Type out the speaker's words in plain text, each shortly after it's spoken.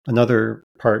Another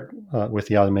part with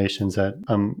the automations that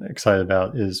I'm excited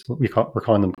about is what we're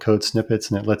calling them code snippets,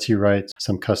 and it lets you write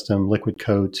some custom liquid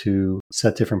code to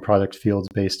set different product fields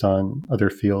based on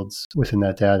other fields within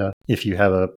that data. If you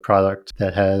have a product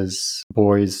that has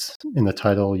boys in the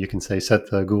title, you can say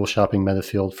set the Google Shopping meta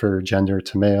field for gender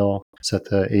to male, set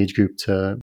the age group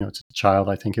to to child,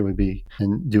 I think it would be,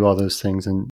 and do all those things.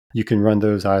 And you can run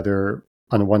those either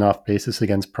on a one-off basis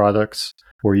against products,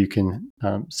 or you can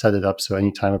set it up so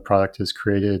anytime a product is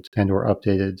created and or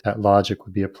updated, that logic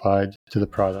would be applied to the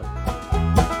product.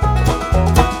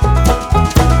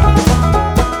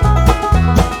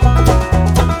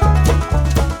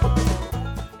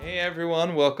 Hey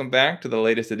everyone, welcome back to the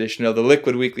latest edition of the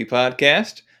Liquid Weekly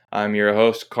Podcast. I'm your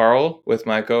host, Carl, with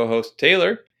my co-host,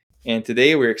 Taylor. And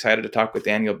today we're excited to talk with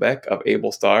Daniel Beck of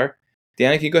AbleStar.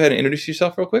 Daniel, can you go ahead and introduce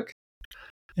yourself real quick?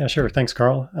 Yeah, sure. Thanks,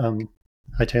 Carl.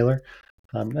 Hi, Taylor.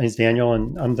 My name's Daniel,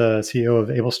 and I'm the CEO of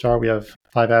AbleStar. We have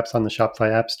 5 apps on the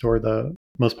Shopify App Store. The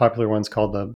most popular one's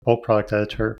called the Bulk Product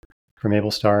Editor from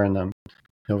AbleStar, and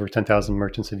over 10,000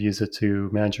 merchants have used it to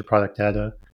manage your product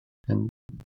data. And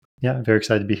yeah, I'm very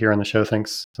excited to be here on the show.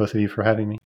 Thanks, both of you, for having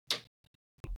me.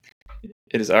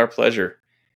 It is our pleasure.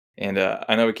 And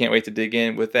I know we can't wait to dig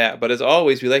in with that. But as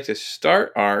always, we like to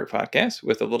start our podcast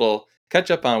with a little catch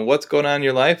up on what's going on in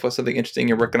your life, what's something interesting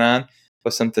you're working on,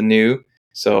 what's something new.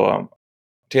 So,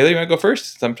 Taylor, you want to go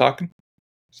first since I'm talking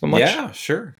so much? Yeah,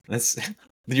 sure.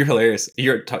 You're hilarious.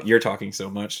 You're talking so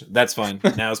much. That's fine.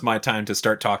 Now's my time to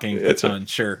start talking a ton.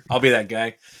 Sure, I'll be that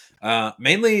guy.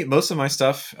 Mainly, most of my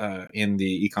stuff in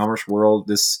the e-commerce world,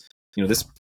 this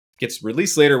gets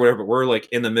released later, whatever. But we're like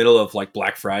in the middle of like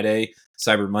Black Friday,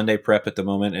 Cyber Monday prep at the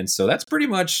moment, and so that's pretty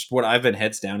much what I've been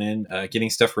heads down in. Getting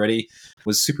stuff ready.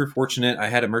 Was super fortunate. I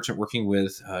had a merchant working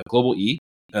with Global E.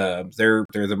 They're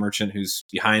the merchant who's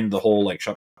behind the whole like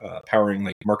shop. Powering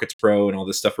like Markets Pro and all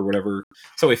this stuff or whatever,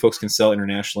 so that way folks can sell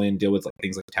internationally and deal with like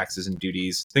things like taxes and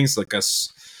duties, things like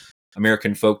us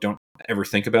American folk don't ever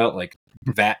think about, like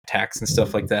VAT tax and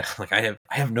stuff like that. Like I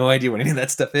have no idea what any of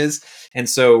that stuff is, and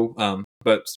so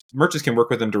but merchants can work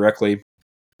with them directly.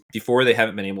 Before, they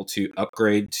haven't been able to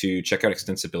upgrade to checkout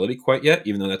extensibility quite yet,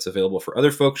 even though that's available for other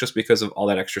folks just because of all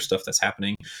that extra stuff that's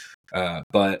happening.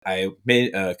 But I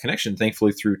made a connection,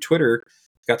 thankfully, through Twitter.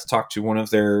 Got to talk to one of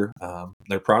their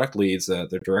product leads, their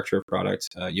director of product,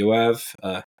 Yoav.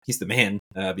 He's the man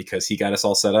because he got us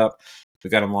all set up.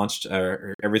 We got them launched.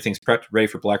 Everything's prepped, ready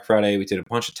for Black Friday. We did a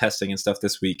bunch of testing and stuff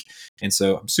this week, and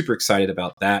so I'm super excited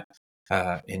about that.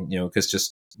 And because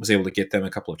just was able to get them a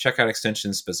couple of checkout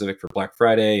extensions specific for Black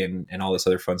Friday and all this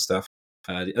other fun stuff.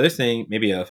 The other thing,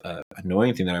 maybe a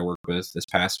annoying thing that I worked with this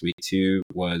past week too,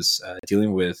 was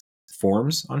dealing with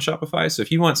forms on Shopify. So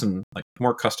if you want some like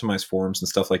more customized forms and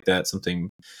stuff like that, something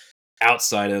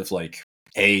outside of like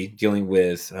dealing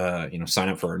with sign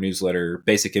up for our newsletter,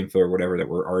 basic info or whatever that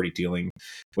we're already dealing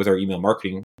with our email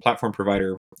marketing platform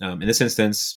provider. In this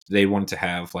instance, they wanted to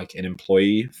have like an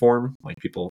employee form, like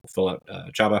people fill out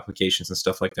job applications and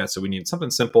stuff like that. So we need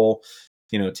something simple,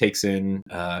 takes in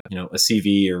a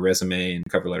CV or resume and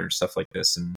cover letter and stuff like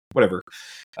this and whatever.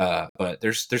 But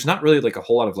there's not really like a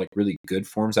whole lot of like really good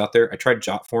forms out there. I tried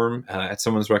Jotform at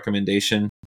someone's recommendation.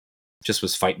 Just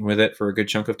was fighting with it for a good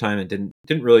chunk of time and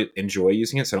didn't really enjoy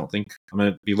using it. So I don't think I'm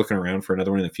going to be looking around for another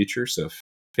one in the future. So if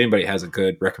anybody has a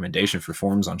good recommendation for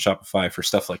forms on Shopify for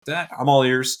stuff like that, I'm all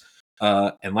ears.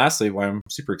 And lastly, what I'm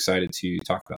super excited to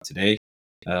talk about today,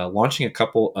 launching a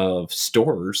couple of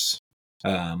stores,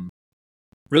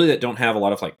 really that don't have a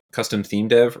lot of like custom theme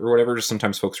dev or whatever. Just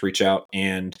sometimes folks reach out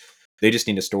and they just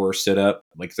need a store set up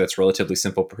like that's relatively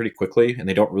simple pretty quickly, and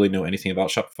they don't really know anything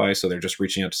about Shopify, so they're just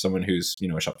reaching out to someone who's a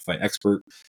Shopify expert.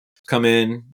 Come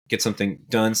in, get something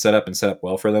done, set up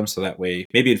well for them, so that way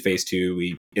maybe in phase 2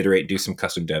 we iterate, do some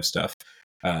custom dev stuff.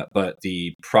 But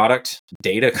the product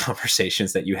data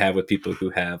conversations that you have with people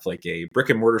who have like a brick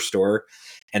and mortar store,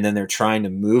 and then they're trying to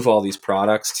move all these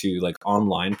products to like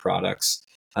online products,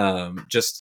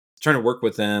 just trying to work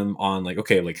with them on like,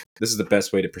 okay, like this is the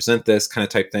best way to present this kind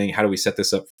of type thing. How do we set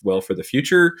this up well for the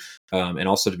future? And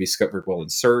also to be discovered well in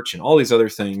search and all these other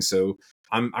things. So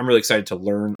I'm really excited to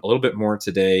learn a little bit more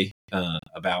today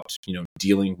about,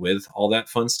 dealing with all that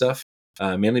fun stuff.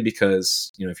 Mainly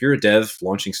because, if you're a dev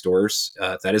launching stores,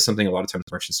 that is something a lot of times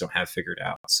merchants don't have figured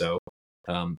out. So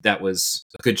that was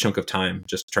a good chunk of time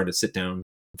just trying to sit down,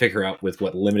 figure out with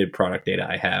what limited product data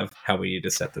I have, how we need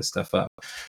to set this stuff up.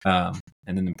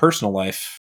 And then in personal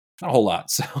life, not a whole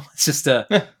lot. So it's just a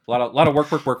lot of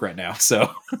work right now. So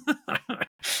a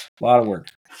lot of work.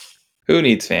 Who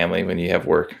needs family when you have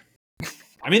work?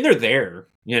 I mean, they're there,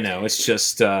 it's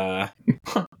just,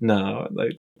 no,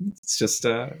 like It's just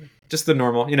the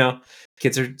normal,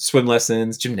 kids are swim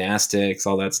lessons, gymnastics,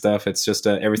 all that stuff. It's just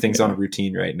everything's on a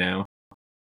routine right now.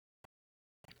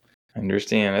 I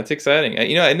understand. That's exciting.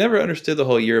 I never understood the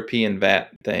whole European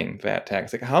VAT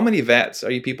tax. Like, how many VATs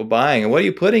are you people buying, and what are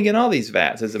you putting in all these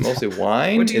VATs? Is it mostly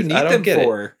wine? What do you need them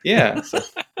for? It. Yeah.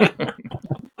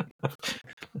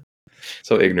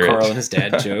 So ignorant. Carl and his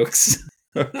dad jokes.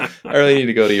 I really need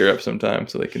to go to Europe sometime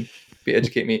so they can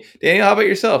educate me. Daniel, how about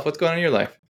yourself? What's going on in your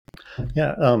life?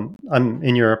 Yeah, I'm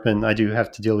in Europe, and I do have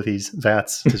to deal with these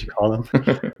VATs, as you call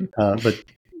them. But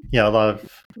yeah, a lot of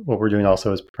what we're doing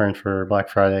also is preparing for Black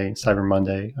Friday, Cyber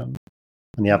Monday. On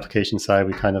the application side,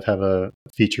 we kind of have a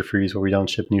feature freeze where we don't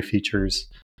ship new features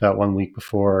about 1 week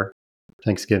before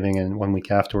Thanksgiving and 1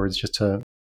 week afterwards, just to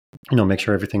make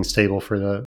sure everything's stable for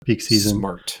the peak season.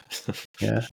 Smart.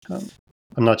 Yeah,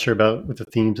 I'm not sure about with the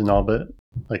themes and all, but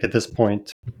like at this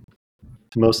point,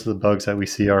 most of the bugs that we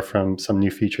see are from some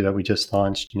new feature that we just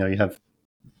launched. You have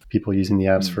people using the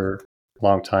apps for a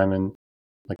long time, and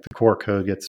like the core code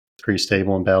gets pretty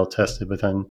stable and battle tested, but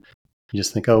then you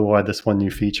just think, oh, we'll add this one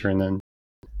new feature, and then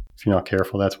if you're not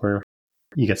careful, that's where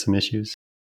you get some issues.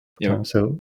 Yeah.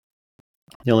 So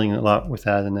dealing a lot with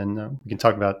that, and then we can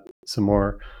talk about some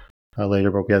more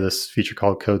later, but we have this feature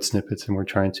called code snippets, and we're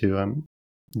trying to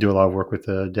do a lot of work with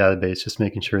the database, just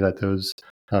making sure that those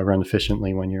run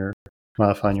efficiently when you're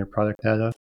modifying your product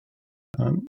data.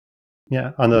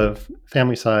 Yeah, on the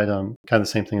family side, kind of the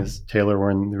same thing as Taylor.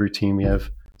 We're in the routine. We have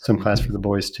swim class for the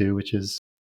boys too, which is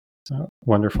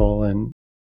wonderful. And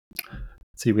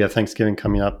let's see, we have Thanksgiving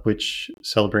coming up, which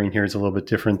celebrating here is a little bit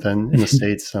different than in the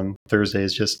States. Thursday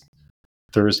is just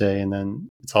Thursday, and then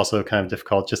it's also kind of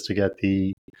difficult just to get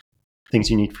the things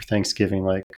you need for Thanksgiving.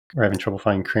 Like we're having trouble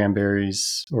finding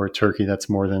cranberries or a turkey that's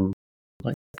more than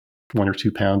like 1 or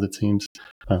 2 pounds, it seems.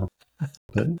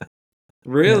 But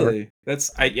really,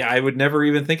 I would never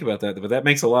even think about that, but that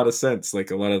makes a lot of sense. Like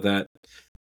a lot of that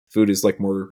food is like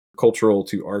more cultural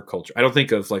to our culture. I don't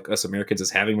think of like us Americans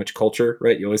as having much culture,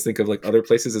 right? You always think of like other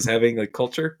places as having like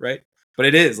culture, right? But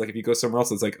it is like if you go somewhere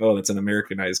else, it's like, oh, that's an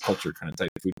Americanized culture kind of type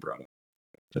of food product.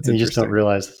 That's you just don't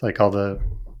realize like all the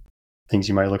things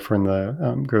you might look for in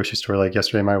the grocery store. Like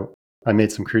yesterday, I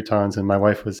made some croutons, and my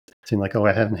wife was saying like, "Oh,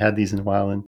 I haven't had these in a while."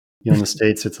 And in the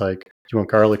States, it's like, "Do you want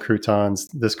garlic croutons?"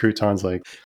 This crouton's like,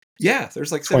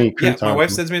 there's like 20 croutons. Yeah, my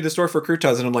wife sends me to the store for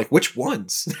croutons, and I'm like, "Which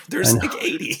ones?" There's like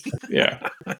 80. Yeah.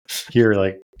 Here,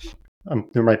 like,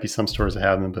 there might be some stores that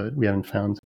have them, but we haven't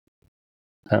found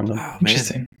them. Oh,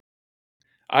 interesting.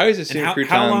 I always assume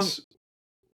croutons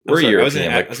were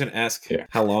European. I was going to ask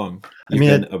how long you've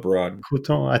been abroad.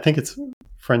 Crouton, I think it's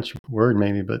French word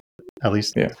maybe, but at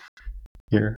least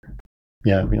here.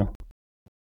 Yeah,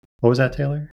 What was that,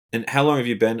 Taylor? And how long have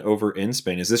you been over in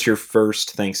Spain? Is this your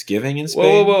first Thanksgiving in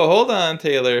Spain? Whoa. Hold on,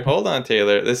 Taylor.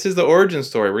 This is the origin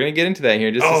story. We're going to get into that here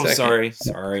in just a second.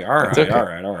 Sorry. All right. Okay. All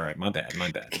right. My bad.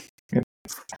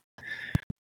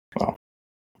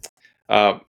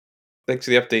 Wow. Thanks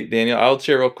for the update, Daniel. I'll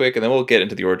share real quick, and then we'll get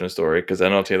into the origin story, because I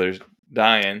know Taylor's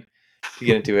dying to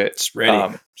get into it.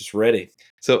 Just ready.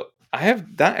 So I have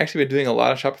not actually been doing a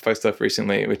lot of Shopify stuff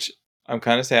recently, which I'm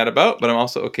kind of sad about, but I'm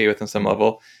also okay with on some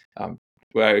level.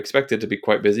 Well, I expected to be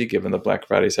quite busy given the Black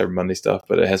Friday, Cyber Monday stuff,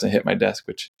 but it hasn't hit my desk,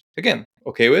 which, again,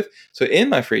 okay with. So in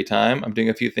my free time, I'm doing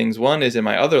a few things. One is in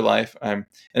my other life, I'm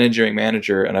an engineering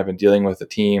manager, and I've been dealing with a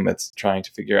team that's trying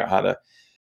to figure out how to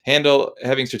handle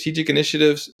having strategic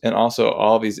initiatives and also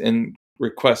all these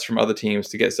requests from other teams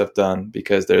to get stuff done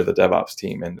because they're the DevOps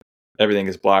team and everything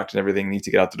is blocked and everything needs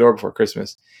to get out the door before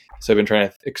Christmas. So I've been trying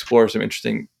to explore some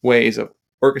interesting ways of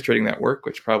orchestrating that work,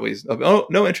 which probably is of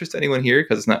no interest to anyone here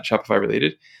because it's not Shopify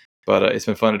related. But it's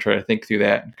been fun to try to think through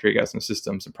that and create out some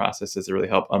systems and processes that really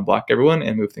help unblock everyone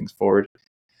and move things forward.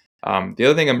 The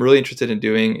other thing I'm really interested in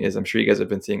doing is, I'm sure you guys have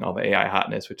been seeing all the AI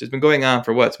hotness, which has been going on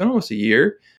for it's been almost a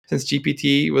year since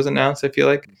GPT was announced, I feel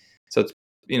like. So it's,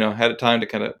 had a time to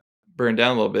kind of burn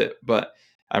down a little bit, but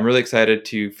I'm really excited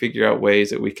to figure out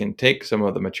ways that we can take some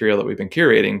of the material that we've been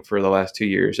curating for the last 2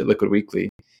 years at Liquid Weekly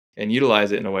and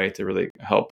utilize it in a way to really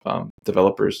help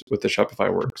developers with the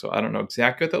Shopify work. So I don't know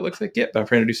exactly what that looks like yet, but I'm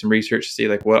trying to do some research to see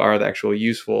like what are the actual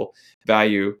useful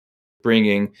value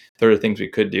bringing sort of things we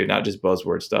could do, not just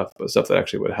buzzword stuff, but stuff that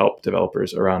actually would help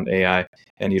developers around AI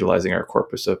and utilizing our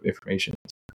corpus of information.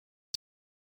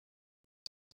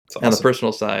 Awesome. On the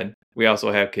personal side, we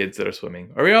also have kids that are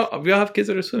swimming. Or we all have kids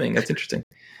that are swimming. That's interesting.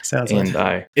 Sounds and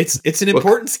like it's an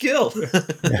important skill.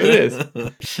 It is.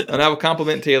 And I will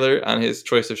compliment Taylor on his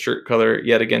choice of shirt color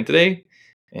yet again today.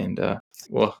 And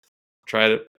we'll try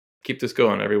to keep this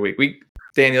going every week.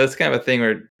 Daniel, it's kind of a thing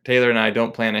where Taylor and I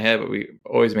don't plan ahead, but we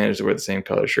always manage to wear the same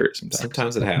color shirt sometimes.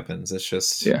 Sometimes it happens. It's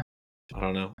just, yeah. I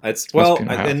don't know. It's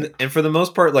and for the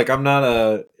most part, like I'm not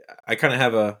I kind of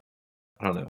have I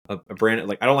don't know, a brand.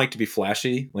 Like I don't like to be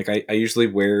flashy. Like I usually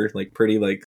wear like pretty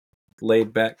like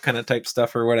laid back kind of type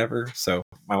stuff or whatever. So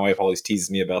my wife always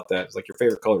teases me about that. It's like your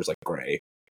favorite color is like gray.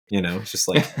 It's just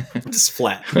like just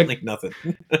flat, like nothing.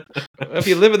 If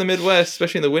you live in the Midwest,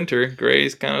 especially in the winter, gray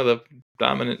is kind of the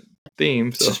dominant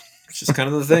theme. So it's just kind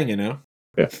of the thing,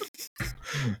 Yeah.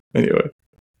 Anyway.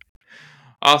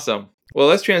 Awesome. Well,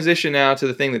 let's transition now to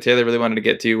the thing that Taylor really wanted to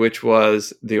get to, which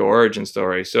was the origin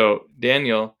story. So,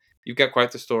 Daniel, you've got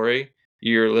quite the story.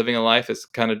 You're living a life that's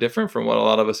kind of different from what a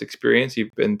lot of us experience.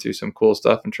 You've been through some cool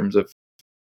stuff in terms of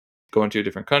going to a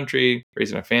different country,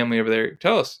 raising a family over there.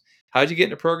 Tell us, how'd you get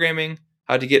into programming?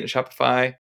 How'd you get into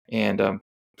Shopify and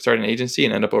start an agency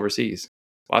and end up overseas?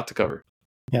 A lot to cover.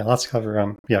 Yeah, lots to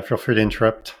cover. Feel free to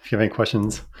interrupt if you have any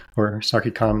questions or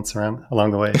snarky comments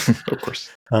along the way. Of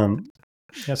course.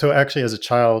 So actually, as a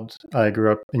child, I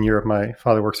grew up in Europe. My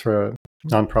father works for a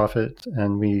nonprofit,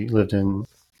 and we lived in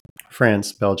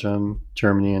France, Belgium,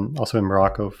 Germany, and also in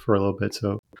Morocco for a little bit.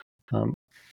 So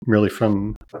really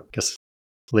from, I guess,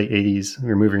 late 80s, we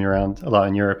were moving around a lot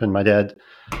in Europe. And my dad,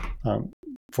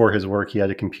 for his work, he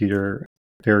had a computer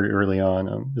very early on.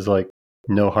 It was like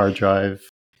no hard drive,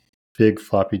 big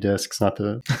floppy disks, not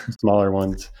the smaller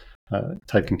ones,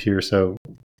 type computer. So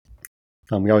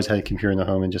we always had a computer in the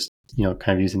home and just,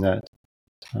 kind of using that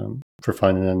for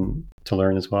fun and then to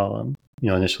learn as well.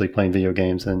 Initially playing video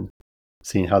games and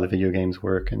seeing how the video games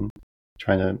work and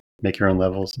trying to make your own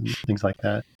levels and things like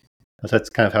that. So that's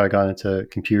kind of how I got into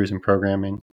computers and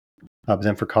programming. But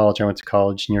then for college, I went to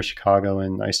college near Chicago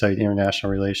and I studied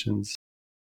international relations.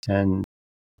 And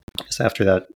just after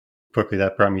that, quickly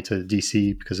that brought me to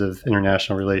DC because of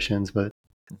international relations. But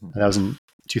that was in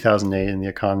 2008 and the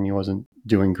economy wasn't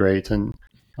doing great. And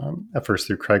at first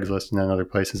through Craigslist and then other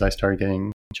places, I started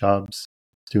getting jobs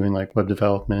doing like web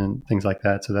development, things like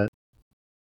that. So that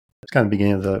it's kind of the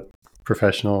beginning of the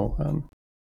professional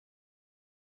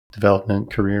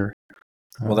development career.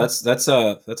 Well, that's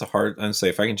a hard. I'd say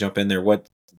if I can jump in there, what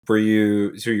were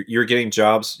you? So you're getting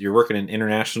jobs. You're working in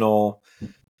international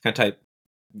kind of type,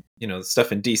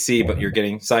 stuff in DC, but you're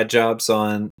getting side jobs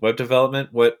on web development.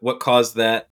 What caused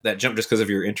that jump? Just because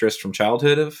of your interest from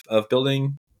childhood of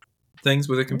building things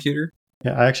with a computer?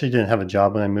 Yeah, I actually didn't have a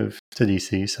job when I moved to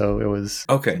DC, so it was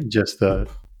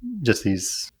just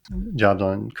these jobs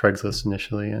on Craigslist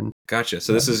initially. And gotcha.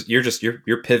 So this is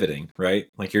you're pivoting, right?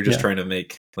 Like you're just trying to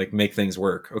make things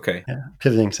work. Okay. Yeah,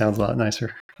 pivoting sounds a lot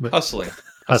nicer. But hustling,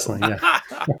 yeah.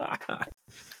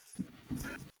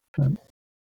 But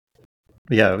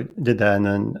yeah, we did that, and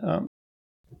then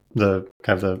the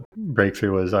kind of the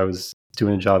breakthrough was I was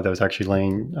doing a job that was actually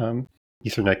laying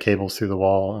Ethernet cables through the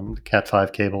wall,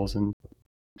 Cat5 cables, and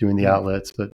doing the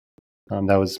outlets. But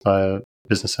that was by a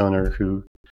business owner who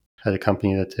had a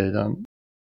company that did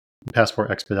passport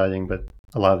expediting, but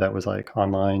a lot of that was like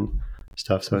online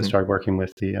stuff. So I started working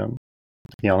with the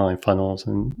online funnels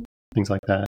and things like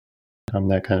that.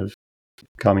 That kind of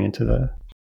got me into the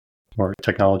more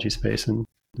technology space and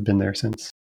been there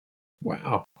since.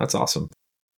 Wow, that's awesome.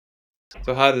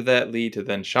 So how did that lead to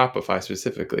then Shopify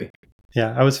specifically?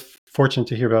 Yeah, I was fortunate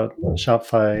to hear about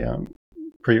Shopify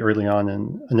pretty early on.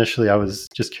 And initially I was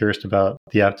just curious about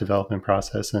the app development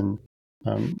process and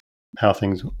how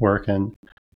things work. And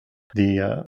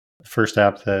the first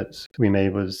app that we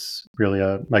made was really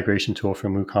a migration tool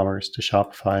from WooCommerce to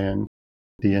Shopify. And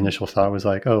the initial thought was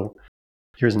like, oh,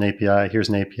 here's an API.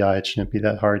 It shouldn't be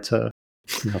that hard to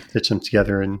stitch them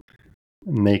together and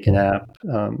make an app.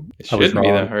 It shouldn't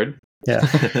be that hard. Yeah.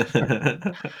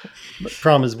 The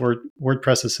problem is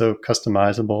WordPress is so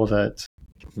customizable that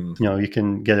you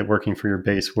can get it working for your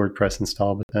base WordPress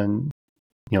install, but then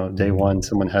day one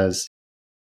someone has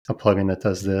a plugin that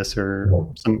does this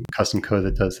or some custom code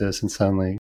that does this, and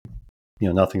suddenly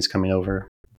nothing's coming over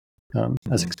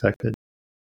as expected.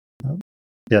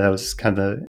 That was kind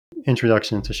of the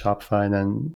introduction to Shopify, and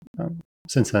then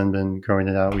since then been growing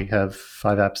it out. We have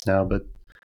 5 apps now, but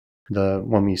the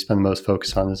one we spend the most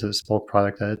focus on is this bulk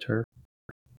product editor.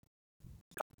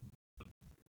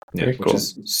 Yeah, which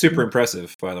is super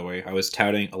impressive, by the way. I was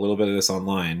touting a little bit of this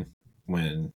online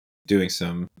when doing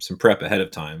some prep ahead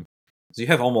of time. So you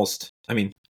have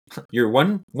you're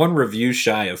one review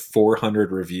shy of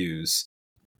 400 reviews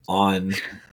on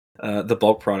the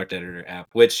bulk product editor app,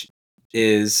 which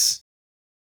is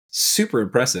super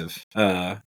impressive.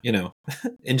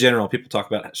 In general, people talk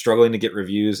about struggling to get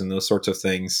reviews and those sorts of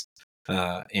things.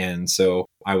 And so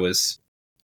I was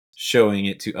showing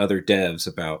it to other devs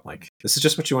about like, this is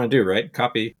just what you want to do, right?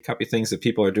 Copy things that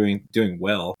people are doing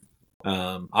well.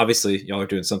 Obviously y'all are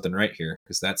doing something right here,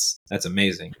 because that's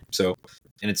amazing. So,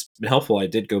 and it's been helpful. I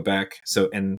did go back. So,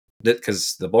 and that,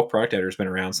 because the bulk product editor has been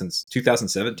around since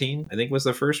 2017, I think was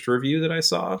the first review that I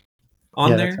saw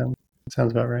on there. That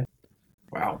sounds about right.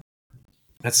 Wow.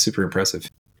 That's super impressive.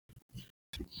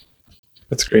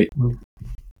 That's great.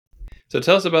 So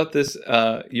tell us about this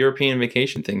European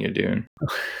vacation thing you're doing.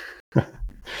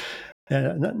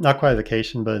 Yeah, not quite a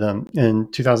vacation, but in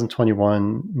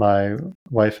 2021, my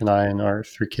wife and I and our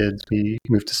 3 kids, we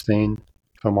moved to Spain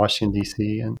from Washington,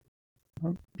 D.C. And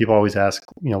people always ask,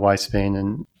 why Spain?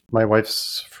 And my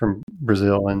wife's from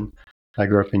Brazil, and I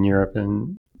grew up in Europe,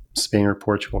 and Spain or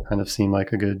Portugal kind of seemed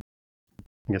like a good,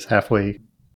 I guess, halfway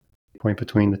point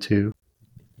between the two.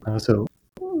 So,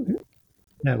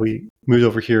 yeah, we moved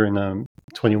over here in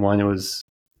 21. It was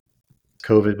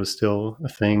COVID was still a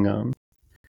thing.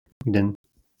 We didn't.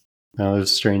 It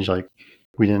was strange. Like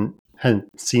we hadn't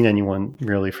seen anyone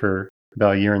really for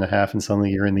about a year and a half, and suddenly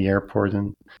you're in the airport,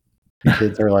 and the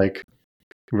kids are like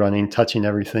running, touching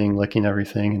everything, licking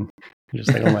everything, and you're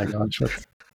just like, oh my gosh.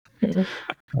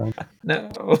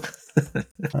 No.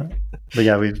 But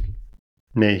yeah, we've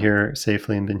made it here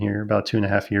safely and been here about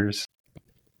 2.5 years.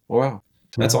 Wow,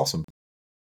 that's awesome.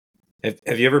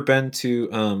 Have you ever been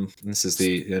to this is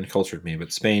the uncultured me,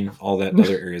 but Spain, all that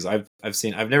other areas? I've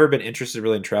never been interested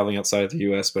really in traveling outside of the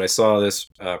US, but I saw this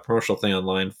promotional thing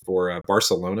online for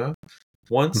Barcelona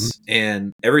once,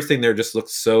 and everything there just looked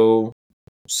so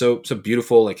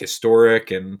beautiful, like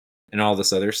historic and all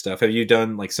this other stuff. Have you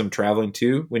done like some traveling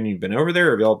too when you've been over there,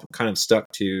 or have you all kind of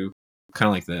stuck to kind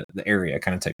of like the area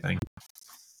kind of type thing?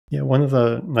 Yeah, one of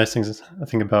the nice things I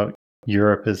think about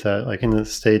Europe is that like in the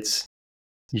States,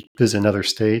 you visit another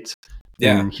state,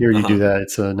 and here you do that,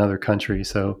 it's another country.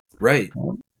 So right,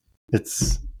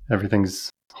 everything's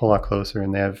a whole lot closer,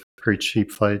 and they have very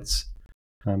cheap flights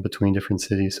between different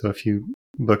cities. So if you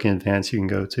book in advance, you can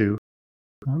go to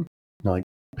like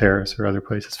Paris or other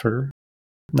places for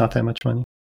not that much money.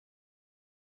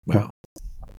 Wow,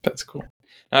 that's cool.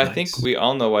 Now, nice. I think we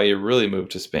all know why you really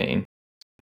moved to Spain,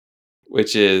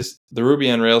 which is the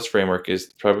Ruby on Rails framework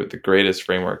is probably the greatest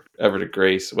framework ever to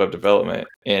grace web development.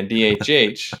 And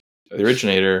DHH, the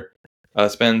originator,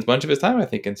 spends much of his time, I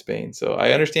think, in Spain. So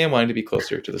I understand wanting to be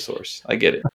closer to the source. I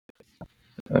get it.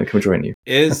 Come join you.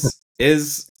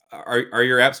 Are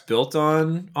your apps built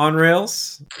on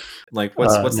Rails? Like,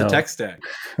 what's the tech stack?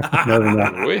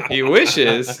 No. He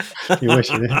wishes. He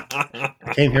wishes. I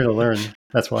came here to learn.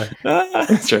 That's why.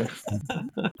 That's right.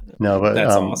 No, but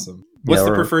that's awesome. What's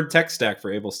the preferred tech stack for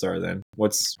AbleStar then?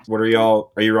 What are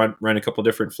y'all? Are you running a couple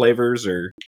different flavors,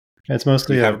 or it's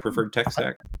mostly have a preferred tech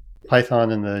stack?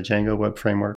 Python and the Django web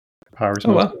framework powers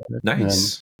most of it. Nice. And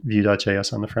then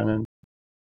Vue.js on the front end.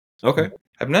 Okay.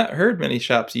 I've not heard many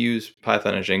shops use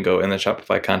Python and Django in the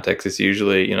Shopify context. It's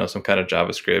usually, some kind of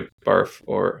JavaScript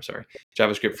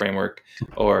JavaScript framework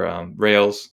or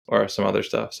Rails or some other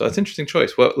stuff. So it's an interesting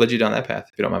choice. What led you down that path,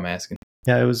 if you don't mind me asking?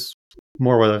 Yeah, it was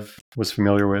more what I was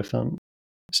familiar with.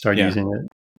 Started using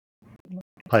it.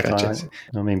 Python, gotcha.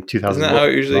 Maybe 2000. Isn't that how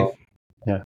it usually?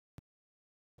 Yeah.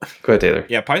 Go ahead, Taylor.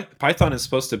 Yeah, Python is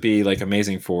supposed to be like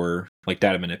amazing for like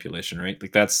data manipulation, right?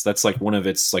 Like that's like one of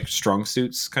its like strong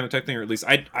suits kind of type thing, or at least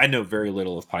I know very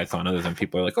little of Python other than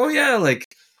people are like, oh yeah, like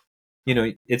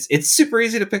it's super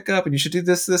easy to pick up and you should do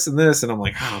this, and this, and I'm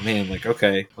like, oh man, like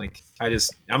okay, like I'm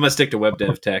gonna stick to web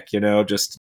dev tech,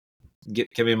 just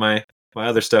give me my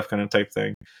other stuff kind of type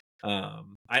thing.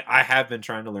 I have been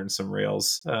trying to learn some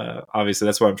Rails. Obviously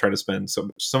that's why I'm trying to spend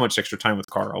so much extra time with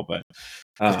Carl, but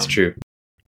that's true.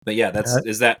 But yeah,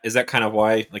 is that kind of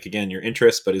why, like, again, your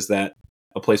interest, but is that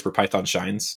a place where Python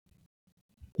shines?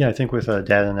 Yeah, I think with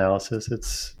data analysis,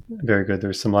 it's very good.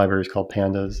 There's some libraries called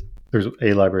pandas. There's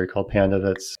a library called Panda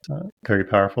that's very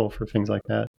powerful for things like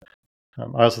that.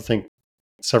 I also think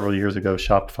several years ago,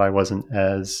 Shopify wasn't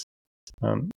as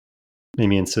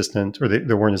maybe insistent, or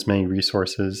there weren't as many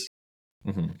resources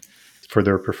for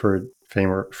their preferred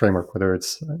framework, whether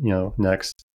it's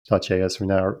Next.js or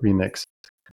now Remix.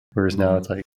 Whereas now it's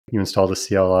like you install the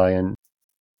CLI and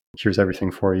here's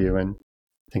everything for you. And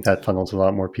I think that funnels a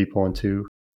lot more people into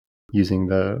using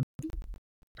the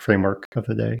framework of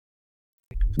the day.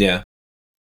 Yeah.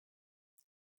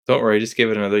 Don't worry, just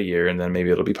give it another year and then maybe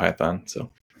it'll be Python. So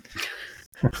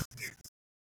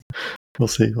We'll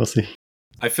see.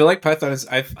 I feel like Python is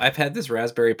I've had this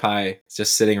Raspberry Pi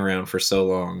just sitting around for so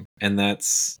long, and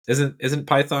that's isn't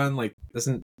Python like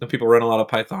don't people run a lot of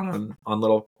Python on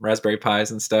little Raspberry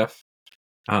Pis and stuff?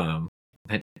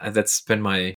 That's been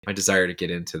my desire to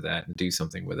get into that and do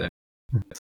something with it.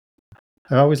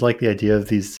 I always liked the idea of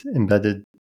these embedded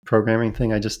programming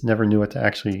thing. I just never knew what to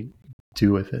actually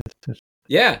do with it.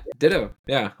 Yeah, ditto.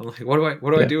 Yeah, I'm like, what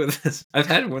do I Yeah. do with this? I've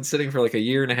had one sitting for like a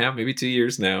year and a half, maybe 2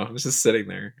 years now. It's just sitting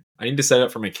there. I need to set it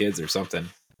up for my kids or something.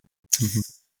 Mhm.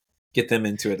 Get them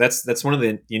into it. That's one of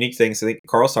the unique things. I think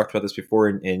Carl's talked about this before,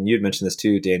 and you had mentioned this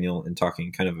too, Daniel, in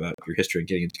talking kind of about your history and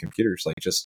getting into computers. Like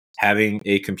just having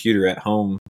a computer at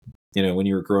home, when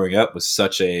you were growing up was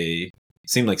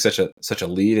seemed like such a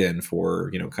lead in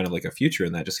for kind of like a future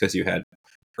in that, just because you had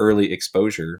early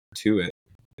exposure to it.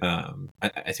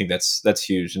 I think that's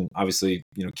huge, and obviously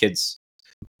kids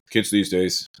these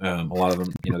days, a lot of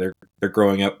them they're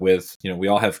growing up with we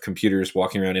all have computers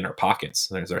walking around in our pockets.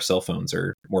 There's our cell phones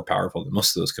are more powerful than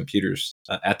most of those computers.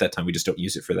 At that time, we just don't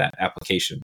use it for that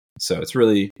application. So it's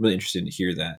really interesting to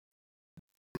hear that.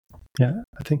 Yeah,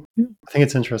 I think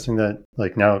it's interesting that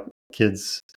like now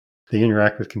kids, they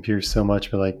interact with computers so much,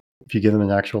 but like if you give them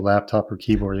an actual laptop or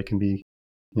keyboard, it can be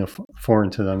foreign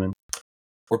to them. And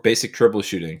or basic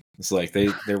troubleshooting. It's like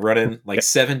they're running like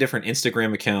 7 different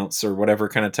Instagram accounts or whatever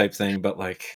kind of type thing, but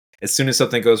like as soon as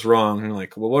something goes wrong, they're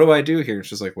like, well, what do I do here? It's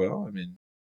just like, well, I mean,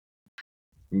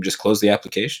 you just close the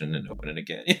application and open it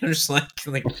again. Just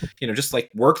just like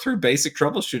work through basic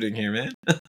troubleshooting here, man.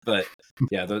 But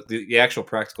yeah, the actual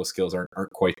practical skills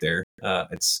aren't quite there.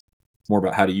 It's more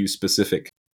about how to use specific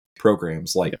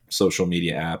programs like social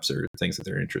media apps or things that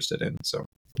they're interested in. So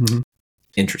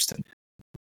interesting.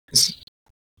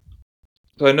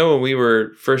 So I know when we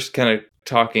were first kind of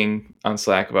talking on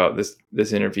Slack about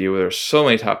this interview, there were so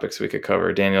many topics we could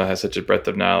cover. Daniel has such a breadth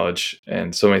of knowledge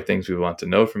and so many things we want to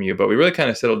know from you, but we really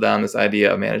kind of settled down this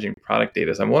idea of managing product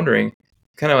data. So I'm wondering,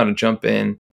 kind of want to jump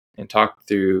in and talk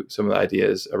through some of the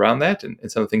ideas around that and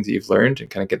some of the things that you've learned and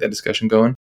kind of get that discussion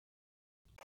going.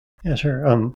 Yeah, sure.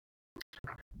 At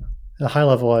a high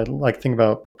level, I like to think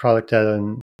about product data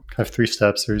in kind of 3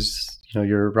 steps. There's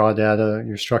your raw data,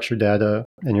 your structured data,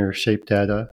 and your shape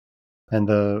data. And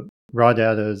the raw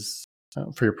data is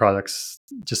for your products,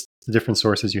 just the different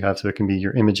sources you have. So it can be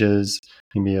your images,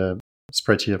 it can be a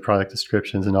spreadsheet of product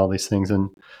descriptions and all these things. And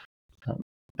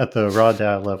at the raw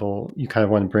data level, you kind of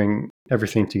want to bring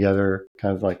everything together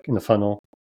kind of like in a funnel.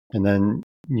 And then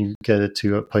you get it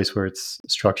to a place where it's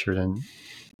structured. And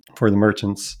for the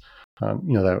merchants,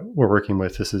 that we're working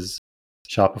with, this is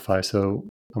Shopify. So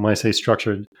when I say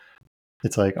structured,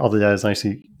 it's like all the data is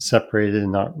nicely separated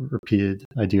and not repeated,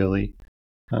 ideally.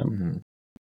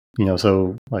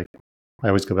 So like I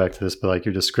always go back to this, but like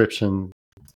your description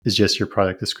is just your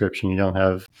product description. You don't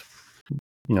have,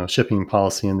 shipping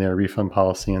policy in there, refund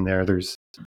policy in there. There's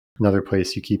another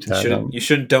place you keep that. You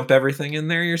shouldn't dump everything in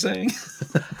there, you're saying?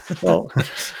 Well,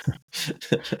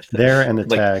 there and the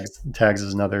tags. Tags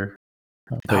is another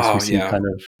place we see kind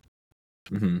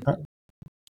of.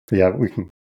 Yeah, we can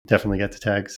definitely get to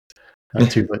tags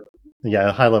too. But yeah, at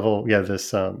a high level, we have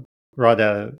this raw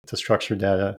data to structured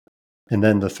data. And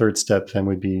then the third step then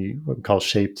would be what we call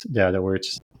shaped data, where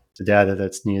it's the data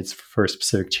that's needed for a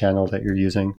specific channel that you're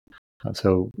using.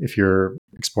 So if you're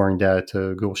exporting data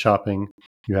to Google Shopping,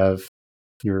 you have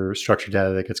your structured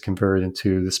data that gets converted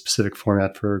into the specific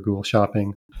format for Google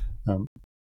Shopping. And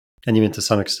even to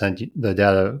some extent, the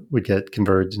data would get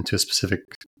converted into a specific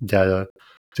data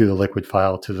through the liquid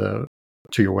file to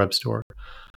your web store.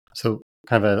 So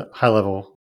kind of at a high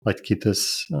level, I like to keep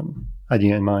this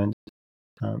idea in mind.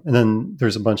 And then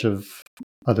there's a bunch of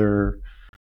other,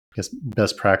 I guess,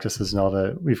 best practices and all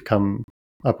that we've come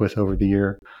up with over the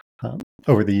years.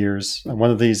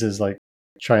 One of these is like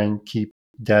try and keep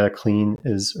data clean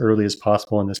as early as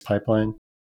possible in this pipeline.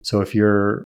 So if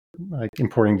you're like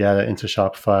importing data into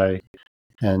Shopify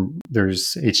and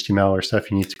there's HTML or stuff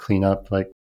you need to clean up,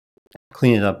 like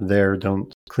clean it up there.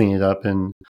 Don't clean it up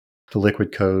in the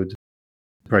liquid code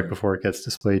right before it gets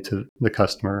displayed to the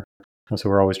customer. And so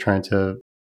we're always trying to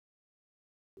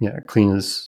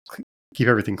keep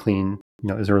everything clean,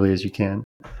 as early as you can.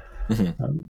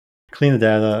 Clean the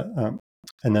data.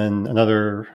 And then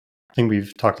another thing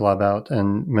we've talked a lot about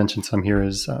and mentioned some here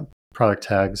is product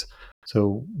tags.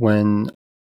 So when,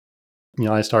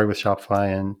 I started with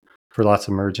Shopify, and for lots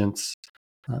of merchants,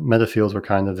 meta fields were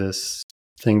kind of this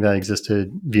thing that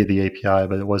existed via the API,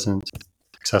 but it wasn't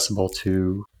accessible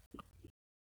to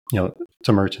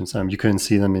merchants. You couldn't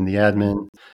see them in the admin,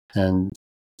 and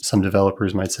some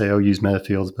developers might say, "Oh, use meta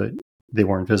fields," but they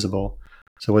weren't visible.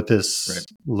 So what this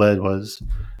led was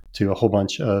to a whole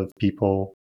bunch of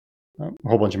people, a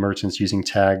whole bunch of merchants using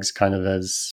tags kind of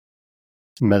as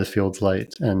meta fields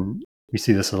light. And we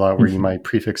see this a lot where you might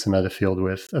prefix a meta field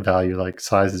with a value like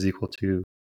size is equal to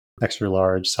extra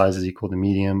large, size is equal to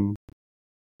medium,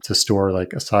 to store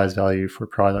like a size value for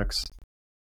products.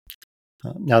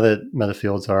 Now that meta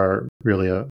fields are really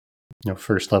a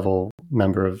first level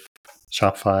member of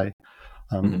Shopify,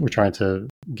 we're trying to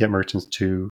get merchants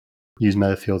to use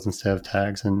meta fields instead of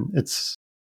tags, and it's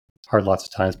hard lots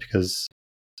of times because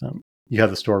you have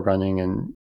the store running,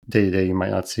 and day to day you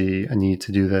might not see a need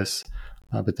to do this,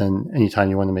 but then anytime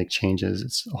you want to make changes,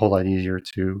 it's a whole lot easier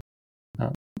to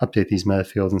update these meta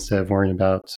fields instead of worrying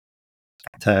about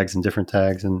tags and different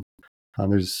tags. And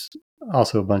there's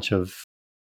also a bunch of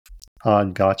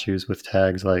odd gotchas with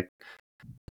tags, like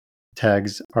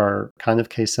tags are kind of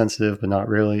case sensitive, but not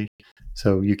really.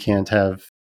 So you can't have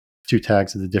two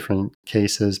tags of the different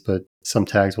cases, but some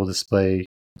tags will display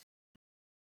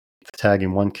the tag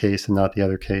in one case and not the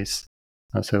other case.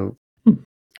 So a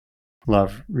lot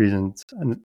of reasons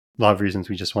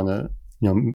we just want to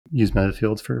use meta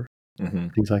fields for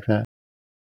things like that.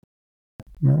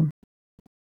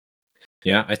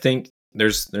 Yeah, I think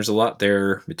there's a lot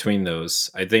there between those.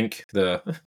 I think the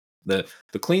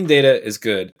clean data is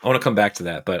good. I want to come back to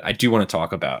that, but I do want to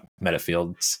talk about meta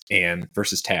fields and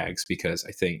versus tags, because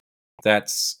I think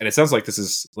that's, and it sounds like this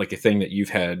is like a thing that you've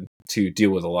had to deal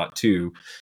with a lot too,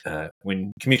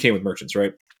 when communicating with merchants,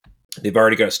 right? They've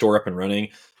already got a store up and running.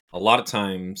 A lot of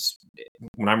times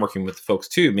when I'm working with folks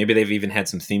too, maybe they've even had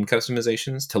some theme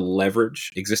customizations to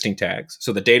leverage existing tags.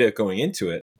 So the data going into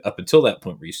it up until that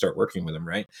point where you start working with them,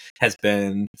 right, has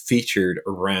been featured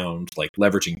around like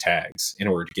leveraging tags in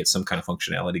order to get some kind of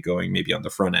functionality going, maybe on the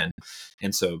front end.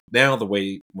 And so now the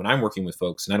way when I'm working with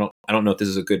folks, and I don't know if this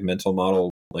is a good mental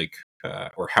model, like,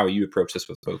 or how you approach this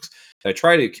with folks, I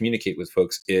try to communicate with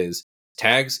folks is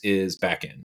tags is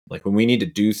backend. Like when we need to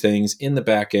do things in the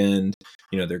back end,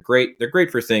 they're great. They're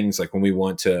great for things like when we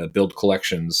want to build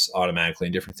collections automatically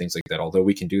and different things like that. Although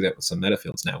we can do that with some meta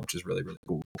fields now, which is really, really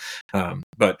cool.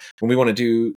 But when we want to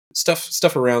do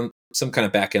stuff around some kind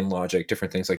of back end logic,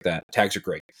 different things like that, tags are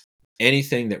great.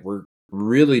 Anything that we're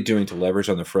really doing to leverage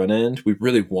on the front end, we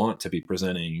really want to be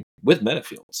presenting with meta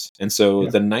fields. And so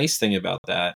the nice thing about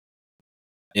that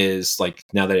is, like,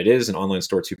 now that it is an online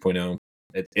store 2.0,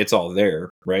 it's all there,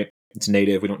 right? It's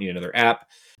native. We don't need another app.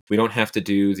 We don't have to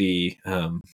do the.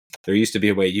 There used to be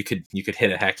a way you could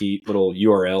hit a hacky little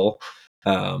URL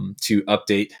to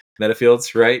update meta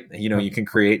fields, right? You can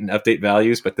create and update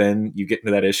values, but then you get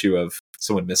into that issue of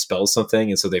someone misspells something,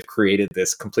 and so they've created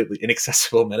this completely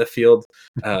inaccessible meta field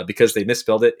because they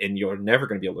misspelled it, and you're never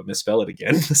going to be able to misspell it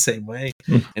again the same way.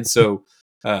 And so.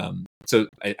 So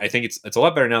I think it's a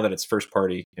lot better now that it's first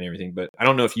party and everything, but I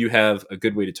don't know if you have a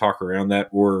good way to talk around that,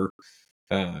 or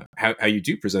how you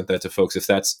do present that to folks.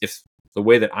 If the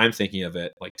way that I'm thinking of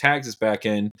it, like tags is back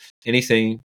end,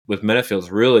 anything with meta fields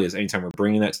really is anytime we're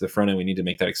bringing that to the front end, we need to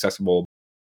make that accessible.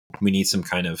 We need some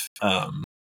kind of,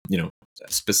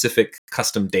 specific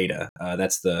custom data.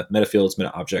 That's the meta fields,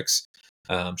 meta objects.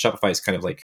 Shopify is kind of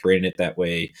like branding it that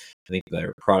way. I think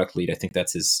their product lead, I think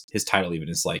that's his title even,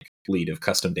 is like lead of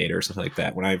custom data or something like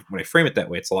that. When I frame it that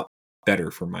way, it's a lot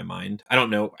better for my mind. I don't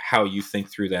know how you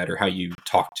think through that or how you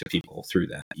talk to people through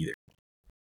that either.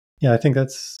 Yeah, I think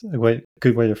that's a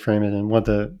good way to frame it. And one of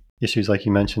the issues, like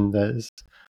you mentioned, that is,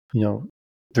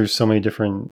 there's so many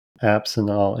different apps and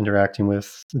all interacting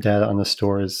with the data on the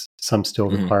stores. Some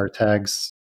still require tags,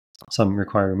 some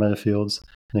require meta fields,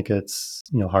 and it gets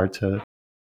hard to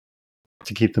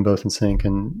keep them both in sync.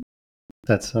 And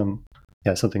that's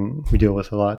something we deal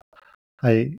with a lot.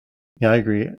 I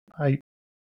agree.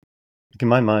 In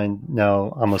my mind now,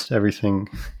 almost everything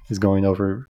is going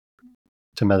over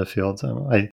to meta fields.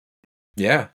 I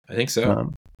think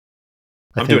so.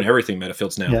 I'm doing everything meta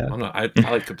fields now. Yeah. I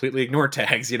like completely ignore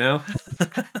tags, Yeah,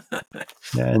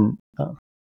 and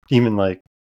even like,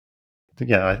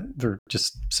 they're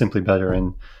just simply better.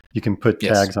 And you can put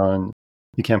tags on.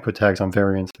 You can't put tags on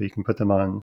variants, but you can put them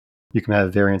on. You can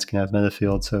have variants can have meta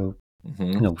fields. So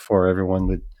before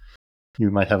everyone you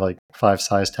might have like 5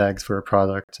 size tags for a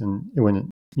product, and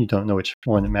you don't know which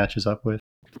one it matches up with,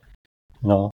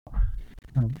 and all.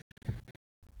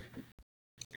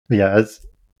 But yeah,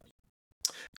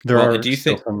 there are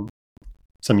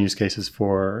some use cases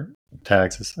for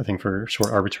tags, I think, for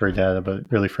short arbitrary data, but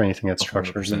really for anything that's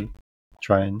structured, we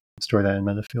try and store that in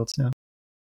meta fields now.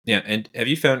 Yeah, and have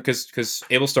you found, because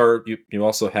AbleStar, you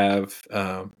also have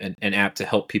an app to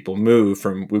help people move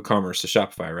from WooCommerce to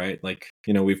Shopify, right? Like,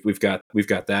 we've got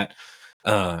that.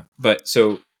 But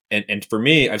so and for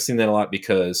me, I've seen that a lot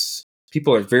because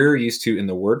people are very used to, in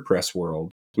the WordPress world,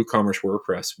 WooCommerce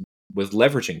WordPress, with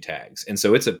leveraging tags, and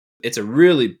so it's a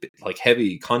really like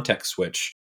heavy context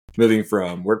switch moving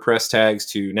from WordPress tags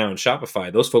to now in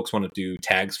Shopify, those folks want to do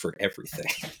tags for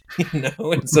everything,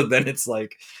 and so then it's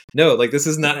like, no, like this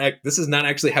is not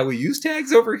actually how we use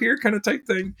tags over here, kind of type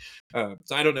thing.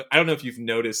 So I don't know if you've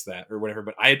noticed that or whatever,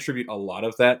 but I attribute a lot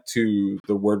of that to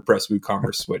the WordPress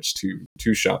WooCommerce switch to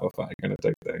Shopify kind of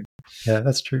type thing. Yeah,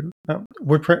 that's true.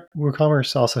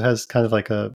 WooCommerce also has kind of like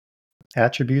a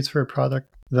attributes for a product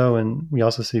though, and we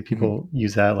also see people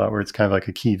use that a lot, where it's kind of like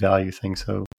a key value thing.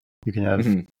 So you can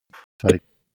have like,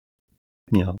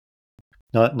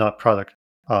 not product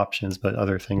options, but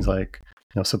other things like,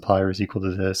 supplier is equal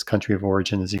to this, country of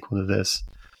origin is equal to this,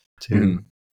 to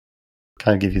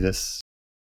kind of give you this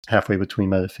halfway between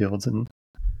meta fields and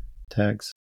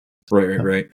tags.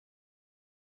 Right.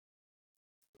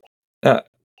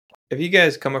 Have you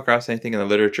guys come across anything in the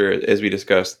literature, as we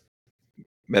discussed,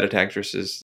 meta tags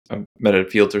versus meta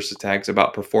fields versus tags,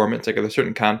 about performance? Like, are there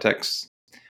certain contexts,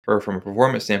 or from a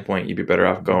performance standpoint, you'd be better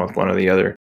off going with one or the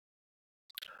other?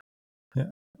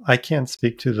 Yeah, I can't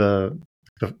speak to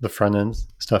the front end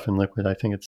stuff in Liquid. I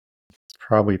think it's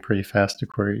probably pretty fast to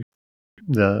query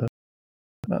the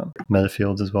meta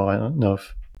fields as well. I don't know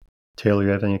if Taylor, you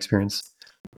have any experience.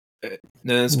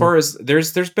 Now, as far as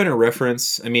there's been a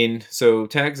reference, I mean, so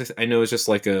tags I know is just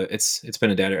like it's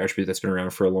been a data attribute that's been around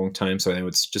for a long time, so I know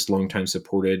it's just long time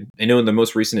supported. I know in the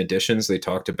most recent editions they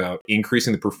talked about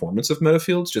increasing the performance of meta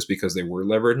fields just because they were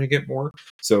leveraging it more.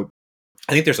 So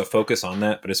I think there's a focus on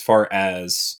that, but as far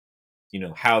as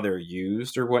how they're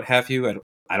used or what have you,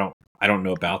 I don't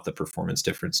know about the performance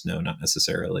difference. No, not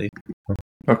necessarily.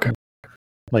 Okay.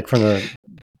 Like from the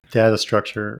data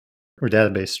structure or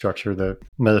database structure, the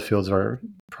meta fields are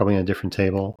probably in a different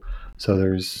table. So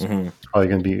there's probably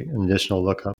going to be an additional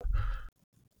lookup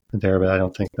there, but I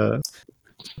don't think the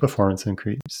performance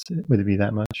increase would be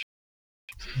that much,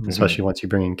 especially once you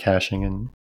bring in caching and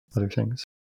other things.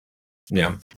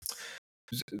 Yeah.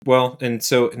 Well, and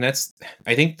that's,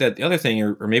 I think that the other thing,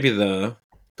 or maybe the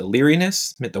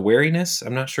leeriness, the wariness,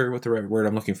 I'm not sure what the right word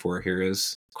I'm looking for here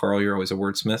is. Carl, you're always a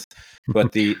wordsmith.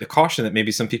 But the caution that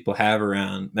maybe some people have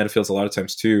around metafields a lot of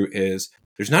times too is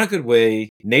there's not a good way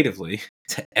natively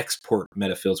to export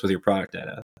metafields with your product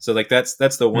data. So like that's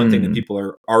the one thing that people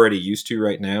are already used to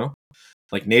right now.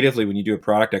 Like natively, when you do a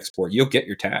product export, you'll get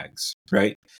your tags,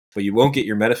 right? But you won't get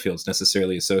your metafields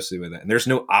necessarily associated with that. And there's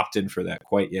no opt-in for that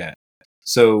quite yet.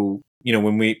 So,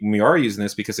 when we are using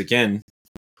this, because again,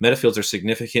 metafields are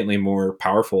significantly more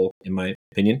powerful, in my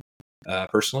opinion,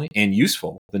 personally, and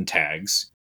useful than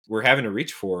tags. We're having to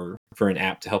reach for an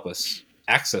app to help us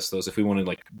access those if we want to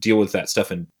like deal with that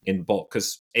stuff in bulk.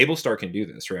 Because AbleStar can do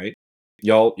this, right?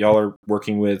 Y'all are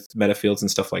working with metafields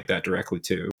and stuff like that directly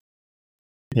too.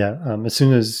 Yeah, as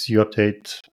soon as you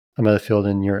update a metafield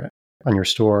on your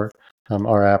store,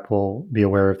 our app will be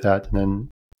aware of that, and then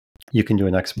you can do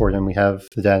an export, and we have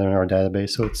the data in our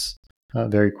database, so it's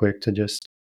very quick to just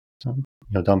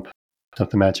dump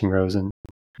the matching rows and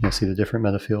see the different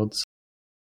metafields.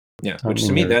 Yeah, which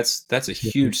to me that's a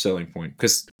huge selling point,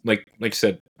 because like you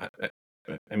said,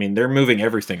 I mean they're moving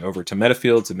everything over to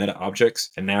metafields and meta objects,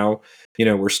 and now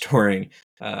we're storing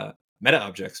meta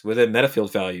objects within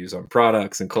metafield values on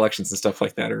products and collections and stuff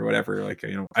like that or whatever. Like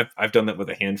I've done that with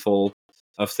a handful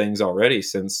of things already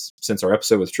since our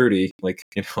episode with Trudy. Like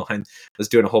I was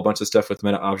doing a whole bunch of stuff with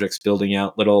meta objects, building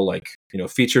out little like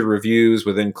featured reviews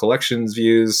within collections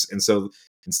views, and so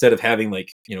instead of having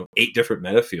like 8 different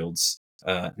meta fields,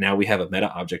 now we have a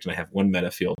meta object and I have one meta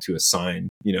field to assign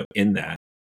in that.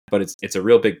 But it's a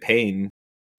real big pain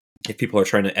if people are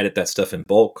trying to edit that stuff in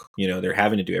bulk. They're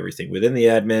having to do everything within the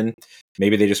admin.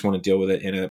 Maybe they just want to deal with it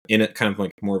in a kind of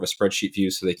like more of a spreadsheet view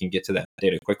so they can get to that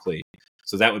data quickly.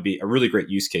 So that would be a really great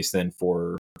use case then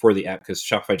for the app, because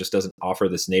Shopify just doesn't offer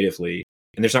this natively,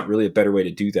 and there's not really a better way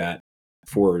to do that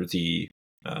for the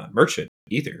merchant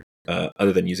either,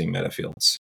 other than using meta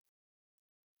fields.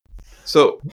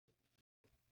 So,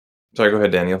 sorry, go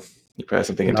ahead, Daniel. You probably have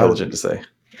something intelligent to say.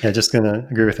 Yeah, just going to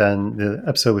agree with that. And the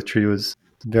episode with Tree was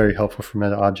very helpful for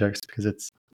meta objects, because it's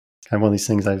kind of one of these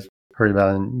things I've heard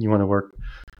about and you want to work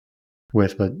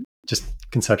with, but just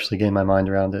conceptually getting my mind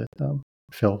around it.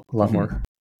 I feel a lot more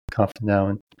confident now.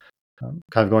 And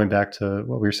kind of going back to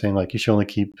what we were saying, like you should only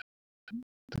keep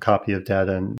the copy of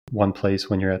data in one place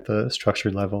when you're at the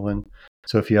structured level. And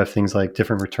so if you have things like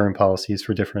different return policies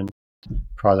for different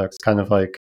products, kind of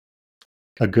like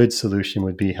a good solution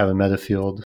would be have a meta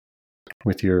field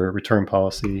with your return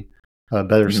policy. A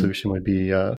better solution would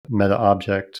be a meta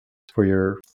object for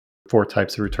your 4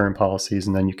 types of return policies,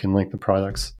 and then you can link the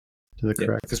products to the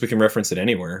correct. Because we can reference it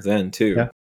anywhere then too. Yeah.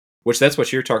 Which that's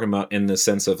what you're talking about in the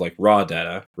sense of like raw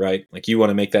data, right? Like you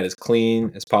want to make that as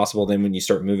clean as possible. Then when you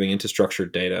start moving into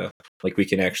structured data, like we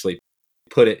can actually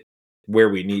put it where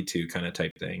we need to, kind of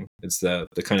type thing. It's the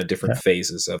kind of different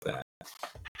phases of that.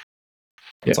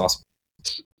 It's awesome.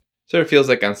 So it feels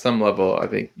like on some level, I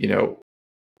think,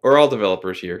 we're all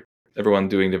developers here. Everyone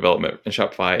doing development in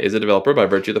Shopify is a developer by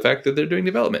virtue of the fact that they're doing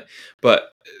development.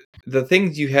 But the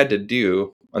things you had to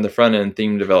do on the front end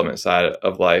theme development side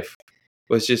of life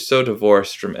was just so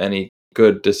divorced from any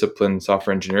good disciplined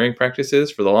software engineering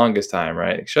practices for the longest time,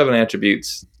 right? Like shoving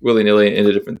attributes willy-nilly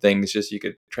into different things just so you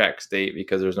could track state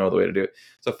because there's no other way to do it.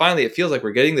 So finally, it feels like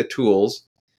we're getting the tools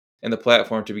and the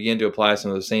platform to begin to apply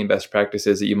some of the same best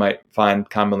practices that you might find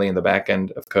commonly in the back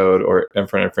end of code or in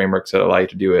front end frameworks that allow you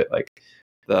to do it, like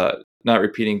the not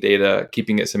repeating data,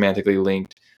 keeping it semantically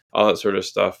linked, all that sort of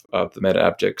stuff of the meta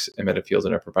objects and meta fields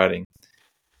that are providing.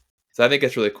 So I think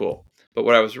it's really cool. But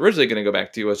what I was originally going to go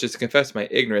back to was just to confess my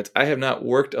ignorance. I have not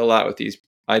worked a lot with these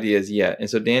ideas yet. And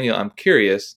so, Daniel, I'm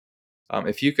curious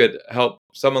if you could help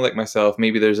someone like myself.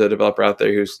 Maybe there's a developer out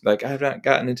there who's like, I have not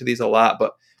gotten into these a lot,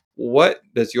 but what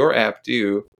does your app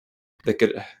do that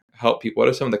could help people? What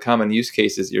are some of the common use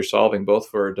cases you're solving, both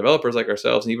for developers like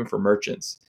ourselves and even for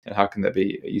merchants? And how can that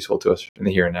be useful to us in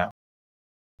the here and now?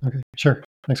 Okay, sure.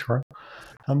 Thanks, Carl.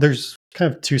 There's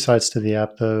kind of two sides to the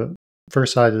app. The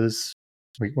first side is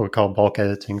what we call bulk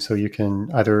editing. So you can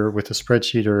either with a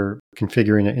spreadsheet or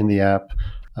configuring it in the app,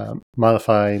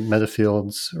 modify meta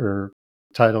fields or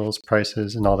titles,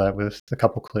 prices, and all that with a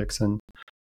couple clicks. And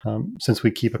since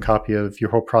we keep a copy of your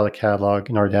whole product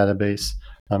catalog in our database,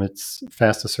 it's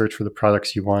fast to search for the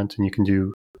products you want, and you can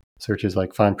do searches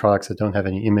like find products that don't have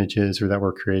any images or that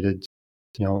were created,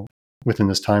 within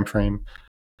this time frame.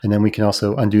 And then we can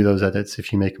also undo those edits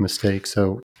if you make a mistake.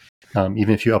 So even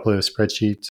if you upload a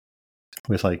spreadsheet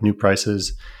with like new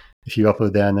prices, if you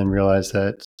upload that and then realize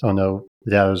that, oh no,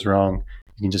 the data is wrong,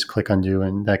 you can just click undo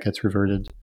and that gets reverted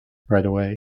right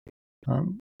away.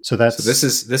 So this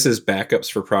is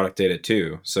backups for product data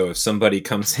too. So if somebody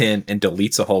comes in and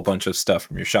deletes a whole bunch of stuff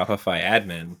from your Shopify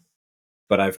admin,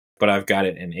 but I've got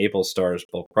it in AbleStar's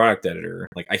bulk product editor,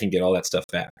 like I can get all that stuff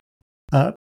back.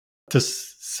 To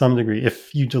some degree,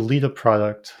 if you delete a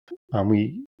product,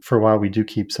 for a while we do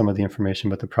keep some of the information,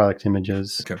 but the product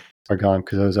images are gone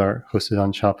because those are hosted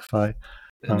on Shopify.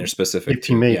 And they're specific. If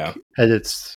you make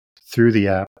edits through the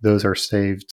app, those are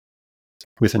saved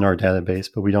within our database,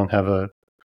 but we don't have a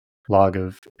log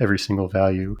of every single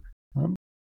value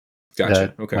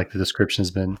that like the description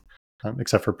has been,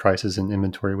 except for prices and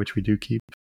inventory, which we do keep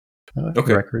a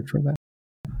record for that.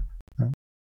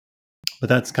 But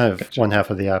that's kind of one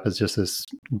half of the app is just this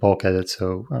bulk edit.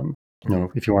 So,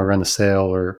 if you want to run a sale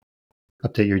or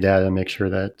update your data, make sure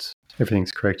that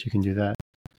everything's correct, you can do that.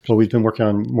 What we've been working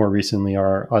on more recently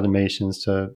are automations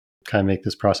to kind of make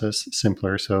this process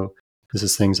simpler. So this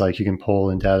is things like you can pull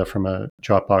in data from a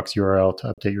Dropbox URL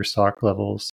to update your stock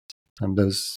levels.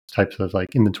 Those types of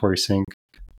like inventory sync,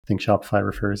 I think Shopify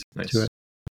refers to it.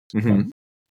 Mm-hmm.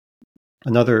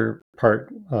 Another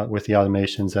part with the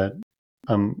automations that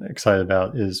I'm excited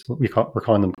about is what we're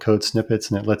calling them code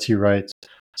snippets, and it lets you write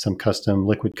some custom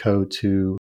liquid code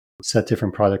to set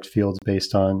different product fields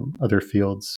based on other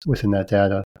fields within that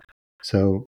data.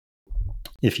 So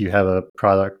if you have a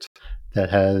product that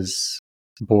has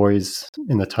boys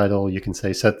in the title, you can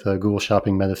say set the Google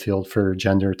Shopping meta field for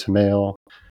gender to male,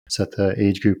 set the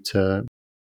age group to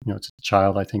to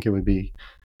child, I think it would be,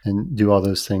 and do all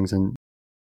those things. And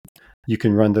you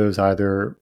can run those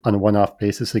either on a one-off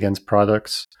basis against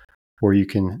products, or you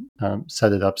can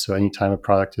set it up so anytime a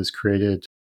product is created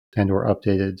and or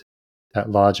updated, that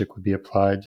logic would be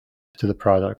applied to the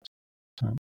product.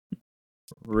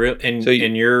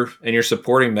 And you're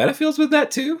supporting meta fields with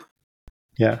that too?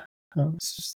 Yeah.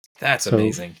 That's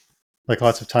amazing. Like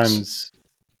lots of times,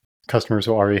 customers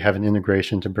will already have an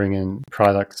integration to bring in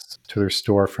products to their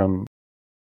store from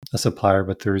a supplier,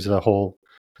 but there's a whole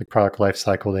product life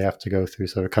cycle they have to go through.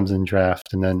 So it comes in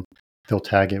draft, and then they'll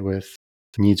tag it with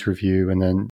needs review, and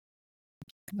then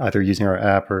either using our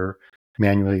app or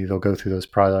manually they'll go through those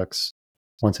products.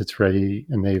 Once it's ready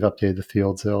and they've updated the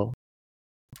fields, they'll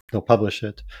publish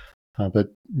it. But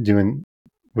doing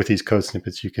with these code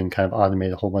snippets, you can kind of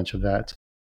automate a whole bunch of that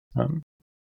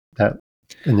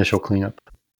initial cleanup.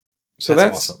 So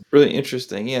that's awesome. Really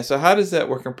interesting. Yeah. So how does that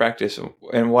work in practice,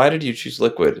 and why did you choose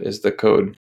Liquid as the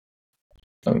code?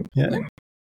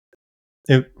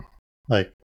 It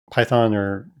like Python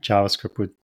or JavaScript would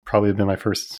probably have been my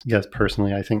first guess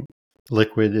personally. I think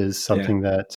Liquid is something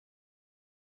that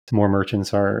more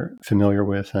merchants are familiar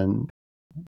with, and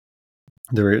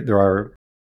there are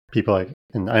people like,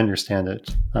 and I understand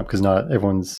it because not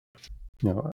everyone's,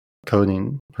 a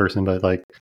coding person, but like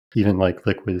even like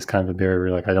Liquid is kind of a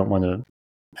barrier. Like I don't want to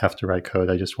have to write code.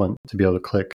 I just want to be able to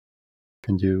click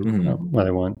and do what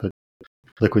I want. But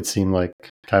Liquid seemed like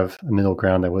kind of a middle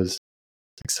ground that was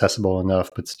accessible enough,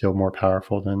 but still more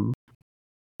powerful than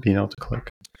being able to click.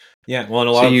 Yeah, well, and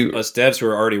a lot of us devs who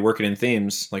are already working in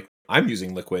themes, like I'm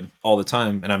using Liquid all the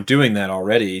time, and I'm doing that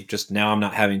already. Just now I'm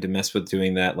not having to mess with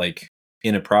doing that like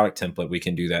in a product template. We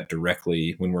can do that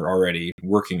directly when we're already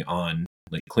working on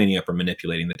like cleaning up or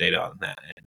manipulating the data on that.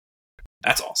 And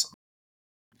that's awesome.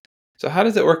 So how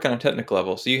does it work on a technical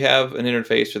level? So you have an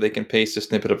interface where they can paste a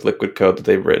snippet of Liquid code that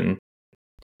they've written,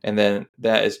 and then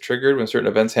that is triggered when certain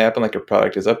events happen, like a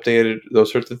product is updated,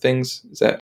 those sorts of things. Is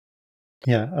that?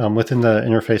 Yeah, within the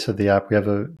interface of the app, we have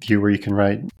a view where you can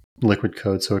write Liquid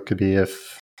code. So it could be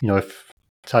if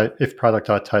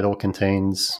product.title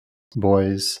contains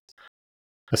boys,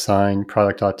 assign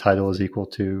product.title is equal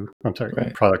to, Right.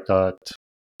 it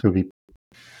would be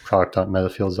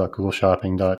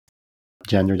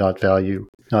product.metafields.googleshopping.gender.value,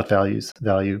 not values,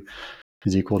 value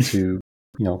is equal to,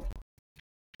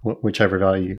 whichever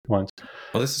value you want.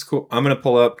 Oh, this is cool. I'm going to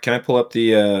pull up, can I pull up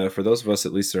the, for those of us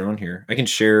at least that are on here, I can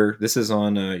share, this is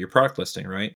on your product listing,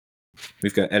 right?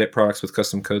 We've got edit products with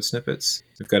custom code snippets.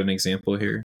 We've got an example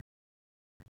here.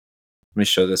 Let me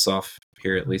show this off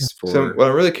here at least for... So what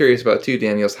I'm really curious about too,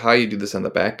 Daniel, is how you do this on the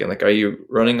back end. Like, are you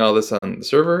running all this on the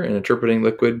server and interpreting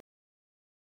Liquid?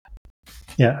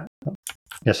 Yeah.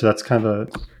 Yeah, so that's kind of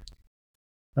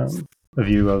a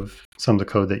view of some of the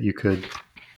code that you could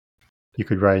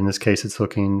write. In this case, it's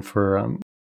looking for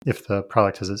if the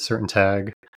product has a certain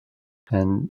tag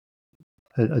and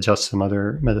adjust some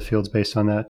other meta fields based on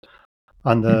that.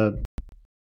 On the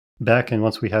back end,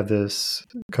 once we have this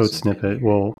code snippet,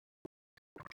 we'll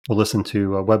listen to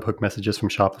webhook messages from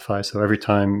Shopify. So every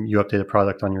time you update a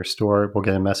product on your store, we'll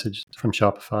get a message from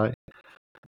Shopify.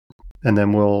 And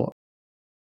then we'll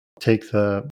take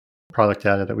the product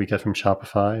data that we get from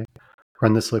Shopify,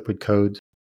 run this Liquid code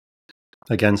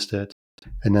against it,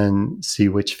 and then see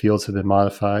which fields have been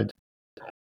modified.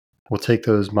 We'll take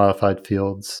those modified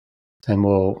fields and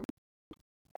we'll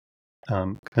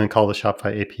then call the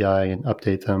Shopify API and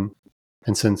update them.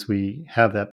 And since we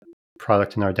have that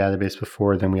product in our database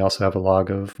before, then we also have a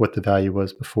log of what the value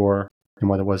was before and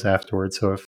what it was afterwards.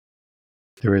 So if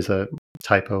there is a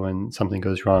typo and something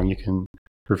goes wrong, you can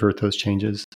revert those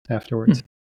changes afterwards.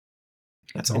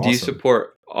 That's and awesome. Do you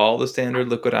support all the standard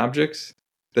Liquid objects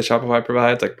that Shopify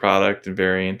provides, like product and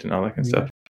variant and all that kind of stuff?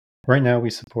 Right now, we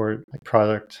support like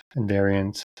product and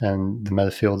variant and the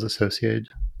meta fields associated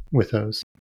with those.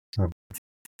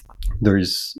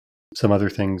 There's some other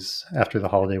things after the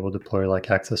holiday we'll deploy, like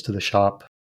access to the shop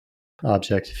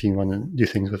object if you want to do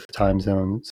things with time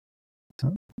zones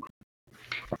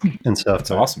and stuff.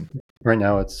 That's awesome. Right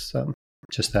now, it's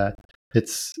just that.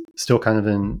 It's still kind of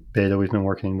in beta. We've been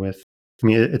working with,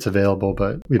 it's available,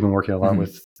 but we've been working a lot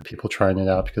with people trying it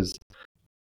out because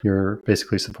you're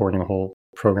basically supporting a whole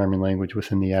programming language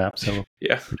within the app. So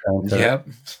yeah.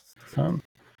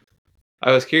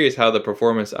 I was curious how the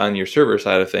performance on your server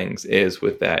side of things is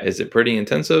with that. Is it pretty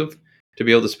intensive to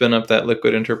be able to spin up that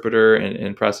Liquid interpreter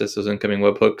and process those incoming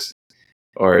webhooks?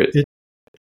 Or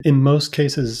in most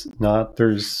cases, not.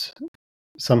 There's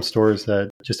some stores that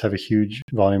just have a huge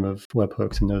volume of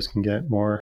webhooks, and those can get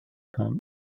more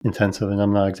intensive. And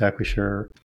I'm not exactly sure,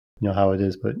 how it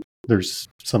is, but there's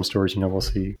some stores, we'll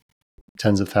see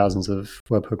tens of thousands of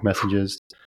webhook messages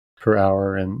per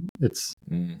hour, and it's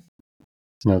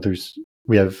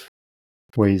we have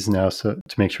ways now to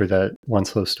make sure that one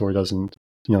slow store doesn't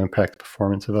impact the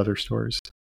performance of other stores.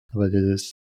 But it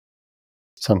is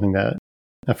something that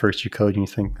at first you code and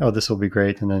you think, oh, this will be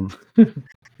great, and then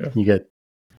you get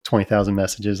 20,000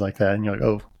 messages like that, and you're like,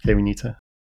 oh, okay, we need to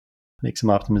make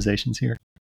some optimizations here.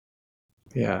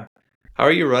 Yeah. How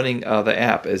are you running the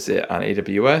app? Is it on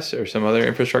AWS or some other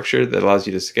infrastructure that allows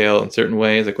you to scale in certain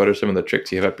ways? Like, what are some of the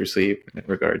tricks you have up your sleeve in that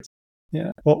regards?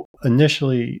 Yeah. Well,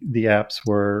 initially the apps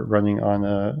were running on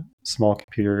a small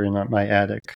computer in my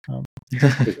attic.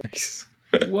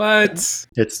 What?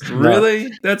 It's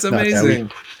really? That's amazing.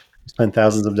 We spend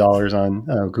thousands of dollars on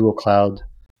Google Cloud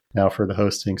now for the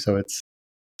hosting, so it's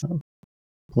a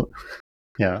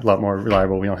lot more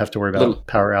reliable. We don't have to worry about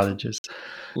power outages.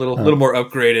 Little more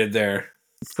upgraded there.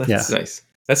 That's nice.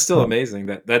 That's still amazing.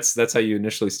 That's how you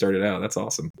initially started out. That's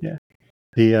awesome. Yeah.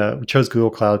 We chose Google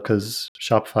Cloud because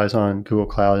Shopify's on Google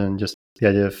Cloud, and just the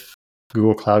idea if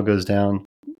Google Cloud goes down,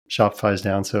 Shopify's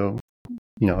down. So,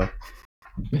 it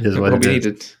is what it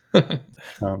is.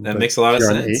 That makes a lot of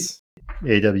sense.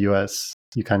 AWS,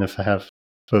 you kind of have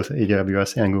both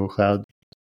AWS and Google Cloud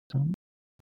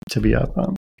to be up.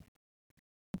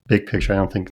 Big picture, I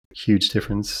don't think huge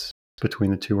difference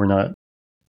between the two. We're not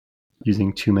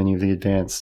using too many of the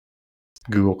advanced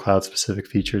Google Cloud specific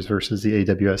features versus the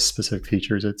AWS specific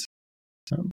features. It's,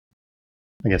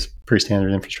 I guess, pretty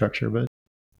standard infrastructure, but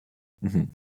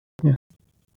yeah.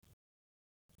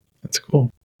 That's cool.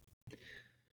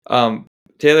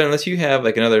 Taylor, unless you have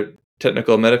like another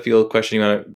technical meta field question you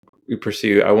want to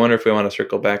pursue, I wonder if we want to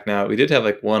circle back now. We did have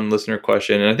like one listener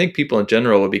question, and I think people in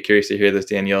general would be curious to hear this,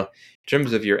 Daniel, in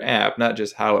terms of your app, not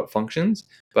just how it functions,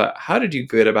 but how did you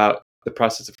get about the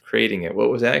process of creating it? What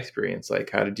was that experience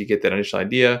like? How did you get that initial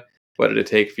idea? What did it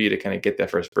take for you to kind of get that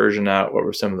first version out? What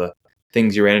were some of the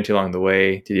things you ran into along the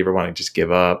way? Did you ever want to just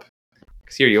give up?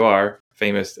 Because here you are,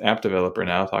 famous app developer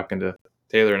now, talking to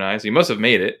Taylor and I, so you must have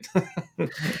made it.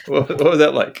 What was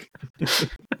that like?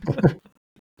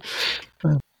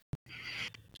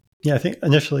 Yeah, I think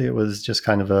initially it was just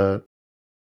kind of a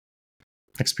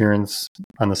experience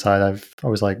on the side. I've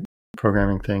always liked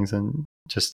programming things and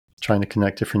just trying to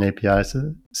connect different APIs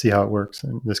to see how it works.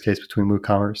 In this case, between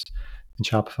WooCommerce and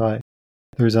Shopify,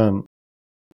 there's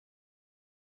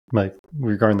like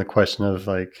regarding the question of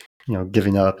like, you know,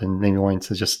 giving up and maybe wanting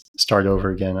to just start over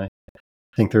again. I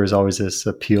think there was always this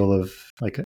appeal of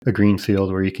like a green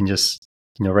field where you can just,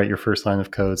 you know, write your first line of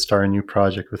code, start a new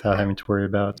project without having to worry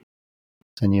about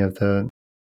any of the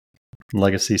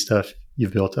legacy stuff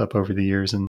you've built up over the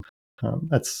years. And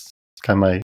that's kind of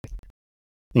my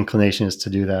inclination, is to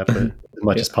do that. But as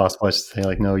much as possible, I just say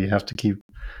like, no, you have to keep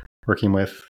working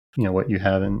with, you know, what you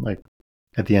have. And like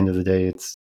at the end of the day,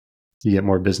 it's, you get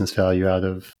more business value out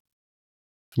of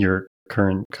your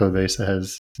current code base that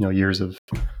has, you know, years of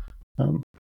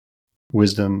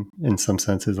wisdom in some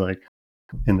senses, like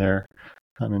in there.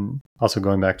 And also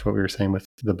going back to what we were saying with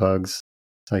the bugs,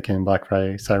 like in Black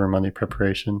Friday, Cyber Monday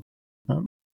preparation,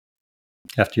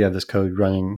 after you have this code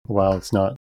running a while, it's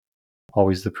not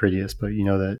always the prettiest, but you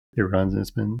know that it runs and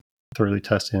it's been thoroughly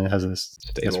tested and it has this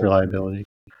reliability.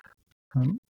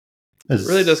 It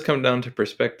really does come down to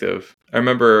perspective. I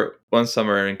remember one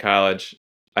summer in college,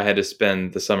 I had to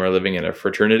spend the summer living in a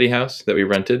fraternity house that we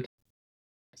rented.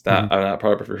 It's not, I'm not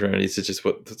part of a fraternity. It's just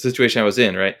what the situation I was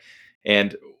in, right?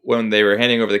 And when they were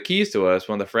handing over the keys to us,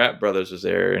 one of the frat brothers was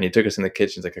there, and he took us in the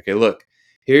kitchen. He's like, okay, look,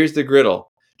 here's the griddle.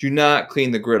 Do not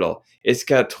clean the griddle. It's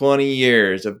got 20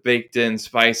 years of baked in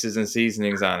spices and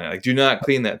seasonings on it. Like, do not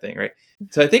clean that thing, right?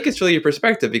 So I think it's really your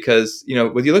perspective, because, you know,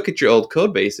 when you look at your old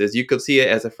code bases, you could see it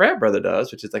as a frat brother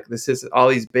does, which is like, this is all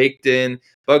these baked in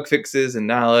bug fixes and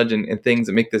knowledge and things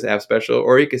that make this app special.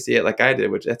 Or you could see it like I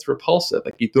did, which that's repulsive.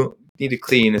 Like, you don't need to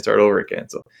clean and start over again.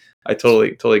 So I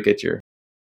totally get your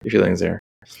feelings there.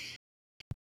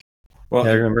 Well,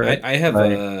 yeah, I remember I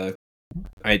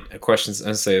have questions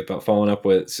I say about following up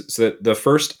with. So the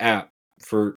first app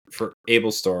for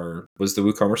AbleStar was the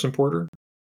WooCommerce importer.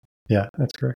 Yeah,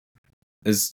 that's correct.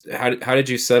 How did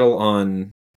you settle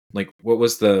on, like, what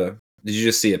was did you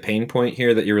just see a pain point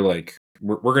here that you were like,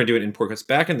 we're going to do an import? Because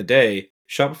back in the day,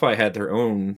 Shopify had their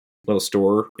own little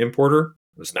store importer.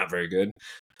 It was not very good,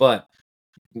 but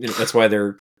you know, that's why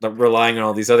they're relying on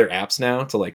all these other apps now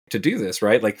to do this,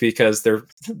 right? Like, because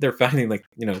they're finding, like,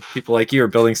 you know, people like you are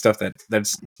building stuff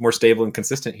that's more stable and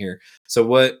consistent here. So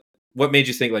what made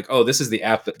you think like, oh, this is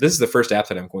the first app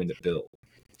that I'm going to build?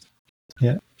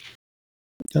 Yeah.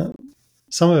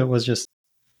 Some of it was just,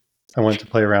 I wanted to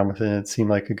play around with it, and it seemed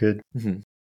like a good thing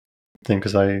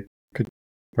because I could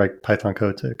write Python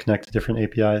code to connect to different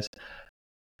APIs.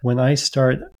 When I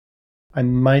start, I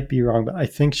might be wrong, but I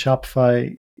think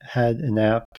Shopify had an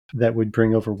app that would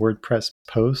bring over WordPress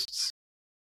posts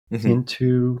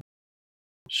into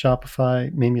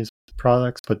Shopify, maybe as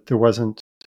products, but there wasn't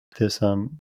this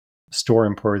store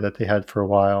importer that they had for a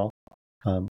while.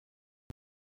 And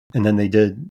then they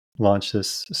did launch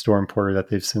this store importer that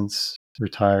they've since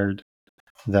retired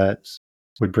that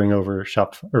would bring over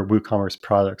Shopify or WooCommerce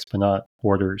products, but not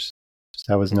orders.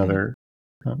 So that was another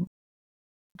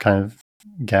kind of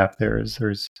gap there. Is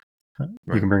there's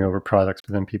you can bring over products,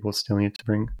 but then people still need to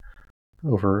bring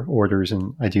over orders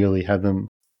and ideally have them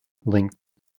linked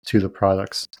to the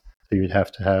products. So you'd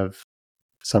have to have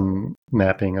some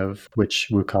mapping of which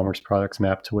WooCommerce products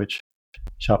map to which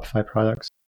Shopify products.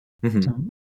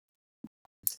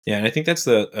 Yeah, and I think that's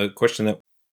a question that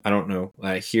I don't know.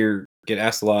 I get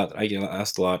asked a lot. I get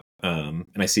asked a lot, and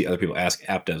I see other people ask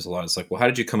app devs a lot. It's like, well, how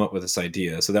did you come up with this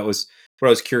idea? So that was what I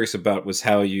was curious about, was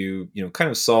how you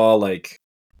kind of saw like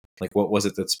what was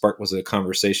it that sparked? Was it a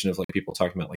conversation of like people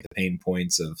talking about like the pain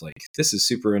points of like, this is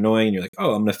super annoying, and you're like,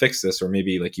 oh, I'm gonna fix this, or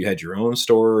maybe like you had your own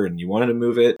store and you wanted to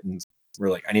move it, and were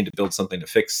like, I need to build something to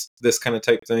fix this kind of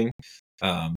type thing,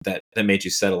 that made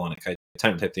you settle on a kind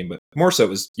of type thing. But more so, it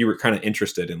was you were kind of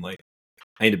interested in like,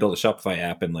 I need to build a Shopify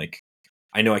app, and like,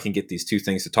 I know I can get these two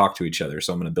things to talk to each other,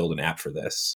 so I'm going to build an app for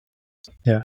this.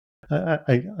 Yeah,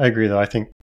 I agree though. I think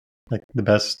like the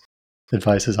best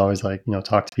advice is always like,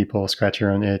 talk to people, scratch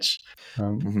your own itch,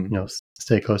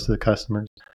 stay close to the customers.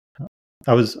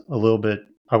 I was a little bit,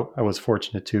 I was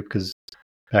fortunate too, because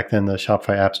back then the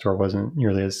Shopify App Store wasn't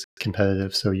nearly as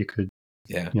competitive. So you could,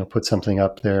 put something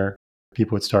up there,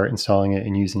 people would start installing it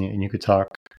and using it, and you could talk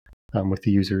with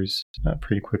the users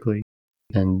pretty quickly.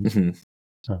 And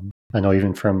I know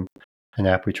even from an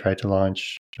app we tried to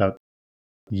launch about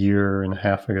a year and a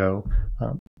half ago,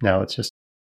 now it's just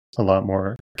a lot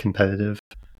more competitive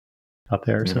out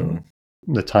there. So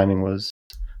the timing was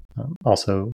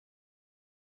also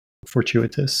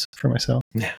fortuitous for myself.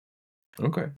 Yeah.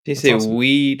 Okay. You say awesome.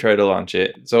 We try to launch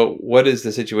it. So what is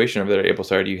the situation over there at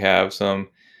AbleStar? Do you have some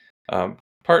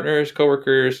partners,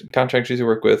 coworkers, contractors you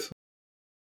work with?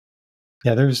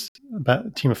 Yeah, there's about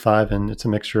a team of 5, and it's a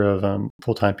mixture of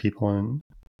full-time people and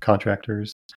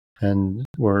contractors. And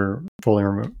we're fully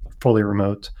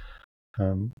remote,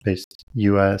 based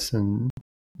U.S. and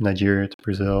Nigeria to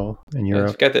Brazil and Europe.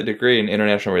 You've got that degree in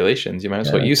international relations. You might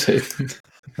as well use it.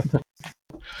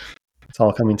 It's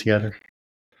all coming together.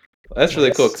 Well, that's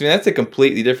really cool, because that's a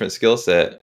completely different skill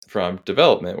set from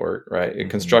development work, right? And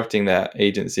constructing that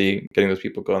agency, getting those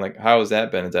people going. Like, how has that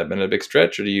been? Has that been a big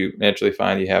stretch, or do you naturally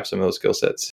find you have some of those skill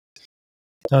sets?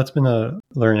 No, it's been a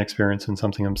learning experience and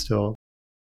something I'm still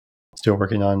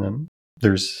working on. And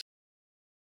there's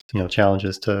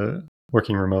challenges to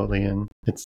working remotely, and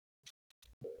it's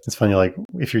funny. Like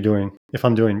if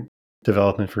I'm doing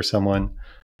development for someone, in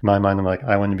my mind I'm like,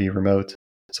 I want to be remote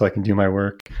so I can do my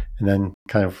work. And then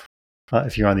kind of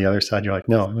if you're on the other side, you're like,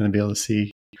 no, I'm going to be able to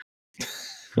see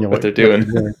what they're doing.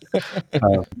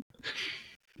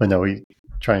 But no, we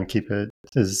try and keep it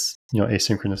as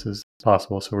asynchronous as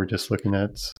possible. So we're just looking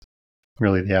at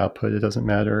really the output. It doesn't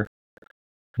matter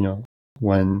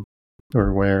when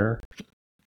or where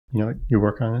you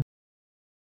work on it.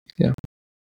 Yeah,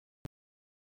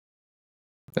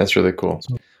 that's really cool.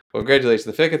 Well, congratulations.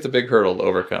 I feel like it's a big hurdle to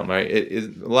overcome, right? It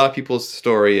is, a lot of people's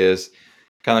story is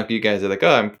kind of like you guys are like,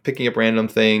 oh, I'm picking up random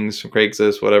things from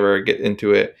Craigslist, whatever, get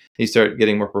into it. You start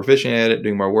getting more proficient at it,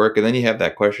 doing more work. And then you have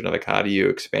that question of like, how do you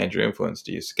expand your influence?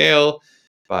 Do you scale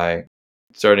by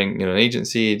starting an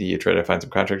agency? Do you try to find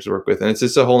some contractors to work with? And it's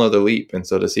just a whole nother leap. And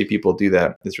so to see people do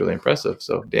that is really impressive.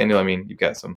 So Daniel, I mean, you've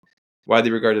got some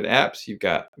widely regarded apps. You've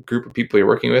got a group of people you're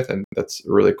working with, and that's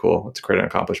really cool. It's quite an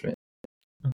accomplishment.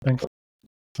 Thanks.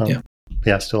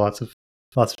 Still lots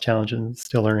of challenges,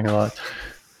 still learning a lot,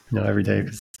 every day.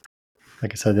 Because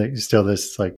like I said, there's still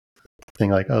this like thing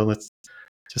like, oh, let's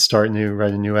just write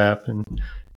a new app. And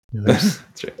there's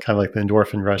right. Kind of like the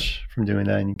endorphin rush from doing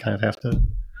that. And you kind of have to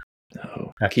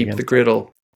keep the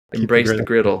griddle. Embrace the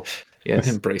griddle. Yes.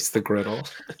 Embrace the griddle.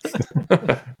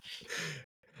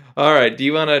 All right. Do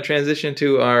you want to transition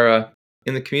to our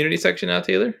in the community section now,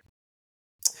 Taylor?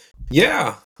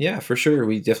 Yeah, for sure.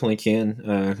 We definitely can,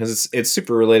 because it's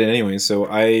super related anyway. So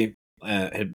I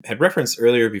had referenced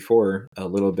earlier before a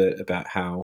little bit about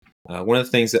how one of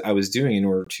the things that I was doing in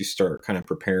order to start kind of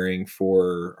preparing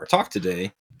for our talk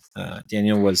today,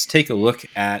 Daniel, was take a look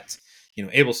at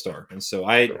AbleStar. And so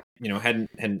I hadn't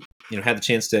had the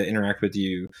chance to interact with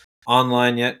you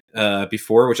online yet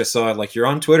before, which I saw like you're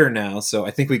on Twitter now. So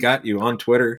I think we got you on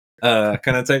Twitter.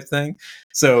 Kind of type thing.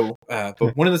 So,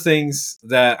 but one of the things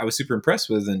that I was super impressed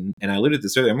with, and I alluded to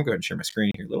this earlier, I'm gonna go ahead and share my screen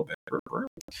here a little bit.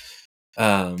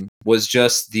 Was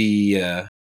just the,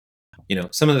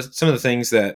 some of the things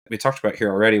that we talked about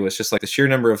here already was just like the sheer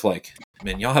number of like,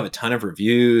 man, y'all have a ton of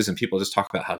reviews and people just talk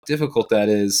about how difficult that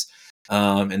is.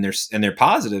 And they're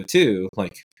positive too,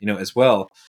 like, as well.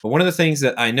 But one of the things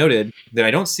that I noted that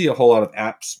I don't see a whole lot of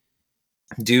apps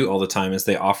do all the time is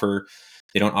they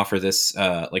don't offer this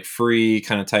like free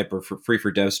kind of type or free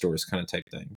for dev stores kind of type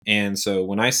thing. And so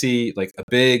when I see like a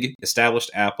big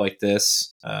established app like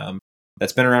this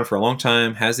that's been around for a long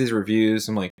time, has these reviews,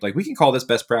 I'm like we can call this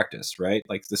best practice, right?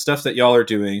 Like the stuff that y'all are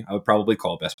doing, I would probably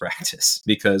call best practice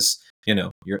because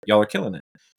y'all are killing it.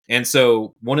 And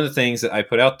so one of the things that I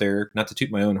put out there, not to toot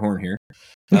my own horn here,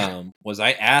 was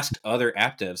I asked other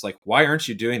app devs, like, why aren't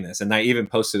you doing this? And I even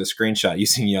posted a screenshot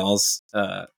using y'all's,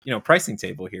 pricing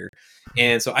table here.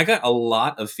 And so I got a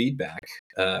lot of feedback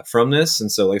from this. And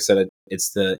so, like I said,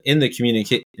 it's in the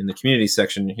community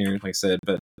section here, like I said,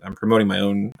 but I'm promoting my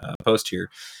own post here.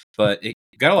 But it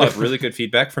got a lot of really good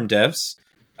feedback from devs.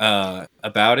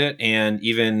 about it, and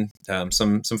even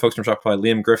some folks from Shopify.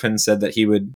 Liam Griffin said that he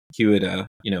would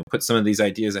put some of these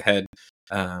ideas ahead.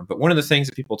 But one of the things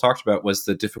that people talked about was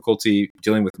the difficulty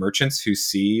dealing with merchants who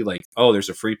see like, oh, there's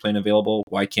a free plan available.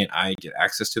 Why can't I get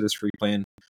access to this free plan?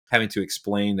 Having to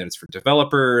explain that it's for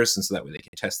developers, and so that way they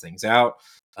can test things out.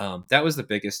 That was the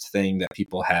biggest thing that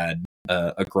people had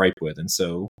a gripe with. And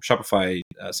so Shopify,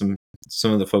 some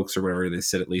of the folks or whatever, they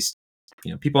said at least,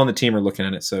 people on the team are looking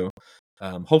at it. So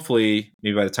hopefully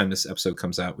maybe by the time this episode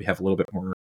comes out, we have a little bit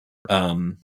more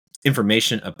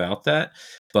information about that.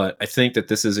 But I think that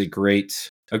this is a great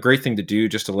thing to do,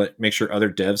 just to make sure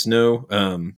other devs know.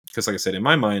 Because like I said, in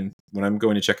my mind, when I'm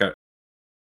going to check out,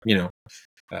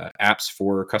 apps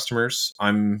for customers,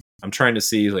 I'm trying to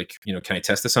see like, can I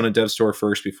test this on a dev store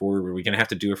first before we're going to have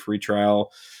to do a free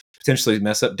trial, potentially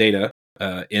mess up data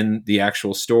in the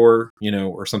actual store,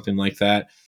 or something like that.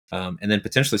 And then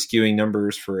potentially skewing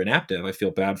numbers for an app dev. I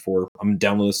feel bad for, I'm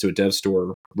download this to a dev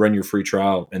store, run your free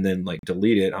trial, and then like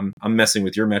delete it. I'm messing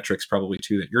with your metrics probably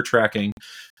too that you're tracking.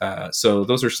 So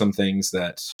those are some things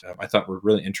that I thought were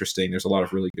really interesting. There's a lot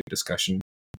of really good discussion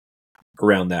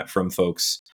around that from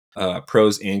folks,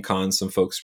 pros and cons. Some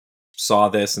folks saw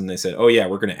this and they said, oh yeah,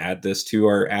 we're going to add this to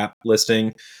our app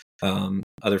listing.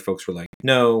 Other folks were like,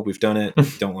 no, we've done it.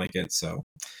 We don't like it. So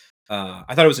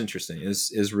I thought it was interesting.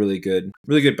 Is really good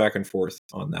back and forth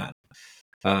on that.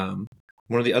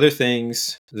 One of the other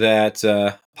things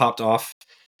that popped off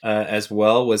as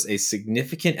well was a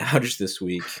significant outage this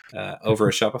week over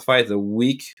at Shopify the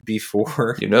week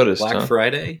before You noticed, Black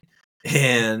Friday.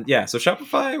 And yeah, so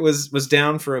Shopify was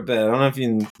down for a bit. I don't know if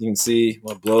you can see,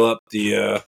 I'll blow up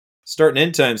the start and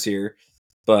end times here.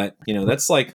 But, that's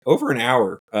like over an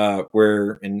hour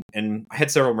where, and I had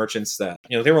several merchants that,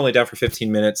 they were only down for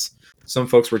 15 minutes. Some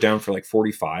folks were down for like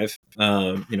 45,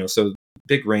 so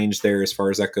big range there as far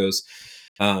as that goes.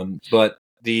 But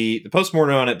the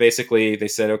postmortem on it, basically, they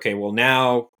said, okay, well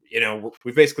now,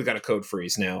 we've basically got a code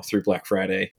freeze now through Black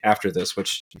Friday after this,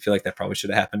 which I feel like that probably should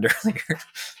have happened earlier.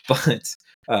 But,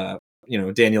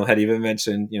 Daniel had even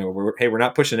mentioned, we're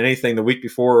not pushing anything the week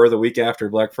before or the week after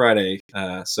Black Friday.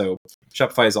 So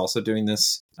Shopify is also doing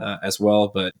this as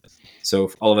well. But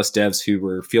so all of us devs who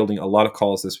were fielding a lot of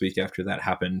calls this week after that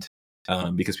happened,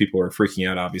 because people were freaking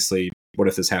out, obviously, what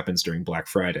if this happens during Black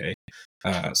Friday?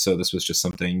 So this was just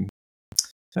something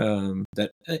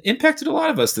that impacted a lot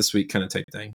of us this week, kind of type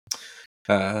thing.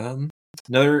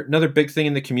 Another big thing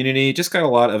in the community, just got a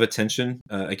lot of attention.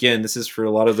 Again, this is for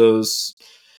a lot of those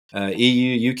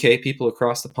EU, UK people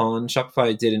across the pond.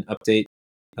 Shopify did an update.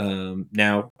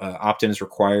 Now opt-in is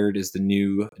required is the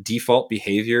new default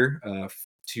behavior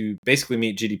to basically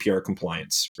meet GDPR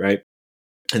compliance, right?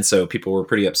 And so people were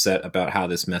pretty upset about how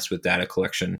this messed with data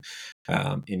collection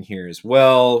in here as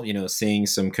well, seeing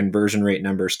some conversion rate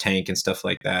numbers tank and stuff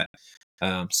like that.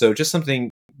 So just something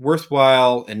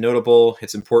worthwhile and notable.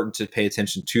 It's important to pay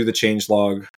attention to the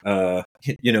changelog,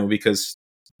 because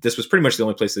this was pretty much the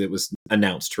only place that it was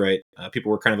announced, right?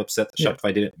 People were kind of upset that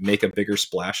Shopify didn't make a bigger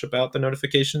splash about the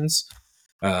notifications.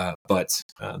 But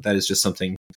that is just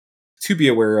something to be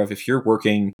aware of. If you're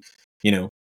working,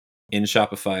 in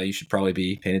Shopify, you should probably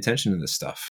be paying attention to this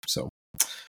stuff. So,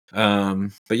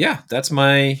 but yeah, that's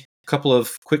my couple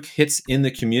of quick hits in the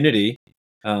community.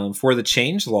 For the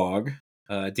changelog,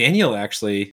 Daniel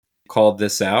actually called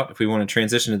this out. If we want to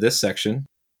transition to this section.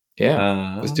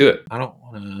 Yeah, let's do it. I don't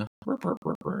want to.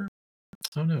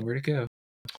 Oh no, where'd it go?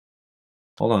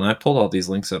 Hold on, I pulled all these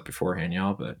links up beforehand,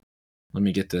 y'all, but let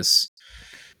me get this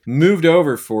moved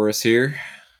over for us here.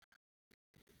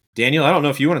 Daniel, I don't know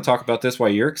if you want to talk about this, why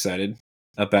you're excited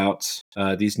about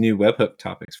these new webhook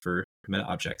topics for meta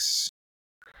objects.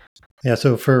 Yeah,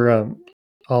 so for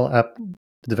all app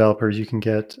developers, you can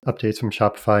get updates from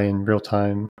Shopify in real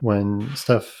time when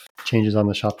stuff changes on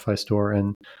the Shopify store.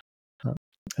 And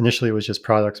initially it was just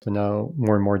products, but now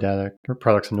more and more data, or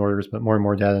products and orders, but more and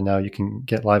more data now you can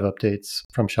get live updates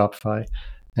from Shopify.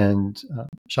 And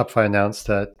Shopify announced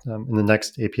that in the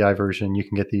next API version, you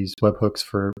can get these webhooks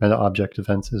for meta object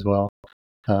events as well.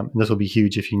 And this will be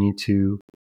huge if you need to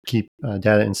keep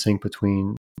data in sync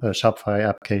between the Shopify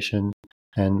application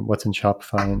and what's in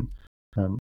Shopify.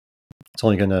 And it's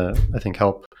only going to, I think,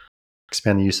 help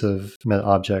expand the use of meta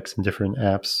objects in different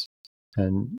apps.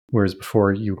 And whereas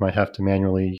before you might have to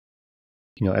manually,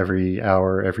 every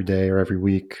hour, every day, or every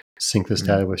week sync this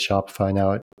data with Shopify,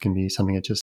 now it can be something that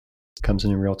just comes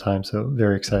in real time. So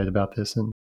very excited about this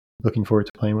and looking forward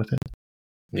to playing with it.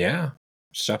 Yeah.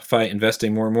 Shopify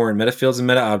investing more and more in meta fields and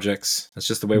meta objects. That's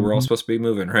just the way we're all supposed to be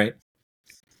moving, right?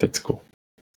 That's cool.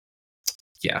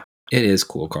 Yeah, it is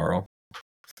cool, Carl.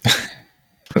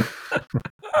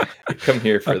 Come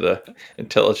here for the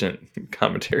intelligent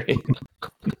commentary.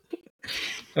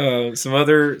 Some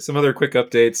other quick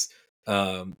updates.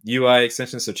 UI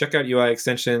extensions. So check out UI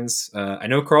extensions. I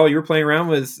know, Carl, you were playing around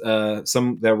with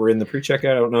some that were in the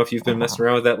pre-checkout. I don't know if you've been messing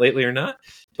around with that lately or not.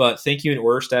 But thank you and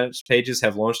order status pages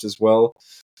have launched as well.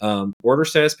 Order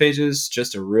status pages,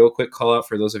 just a real quick call out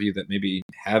for those of you that maybe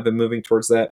have been moving towards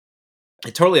that.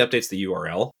 It totally updates the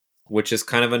URL, which is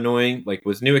kind of annoying. Like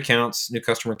with new accounts, new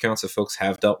customer accounts, if folks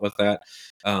have dealt with that,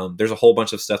 there's a whole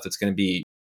bunch of stuff that's going to be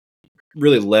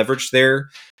really leveraged there.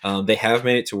 They have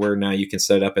made it to where now you can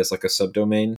set it up as like a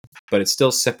subdomain, but it's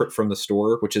still separate from the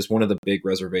store, which is one of the big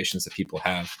reservations that people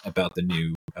have about the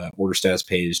new order status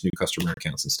page, new customer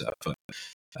accounts and stuff. But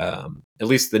at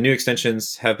least the new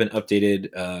extensions have been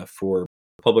updated for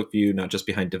public view, not just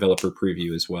behind developer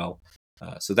preview as well.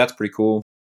 So that's pretty cool.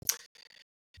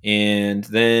 And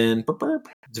then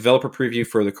developer preview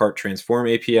for the Cart Transform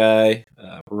API.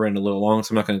 We're running a little long,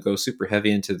 so I'm not going to go super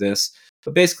heavy into this.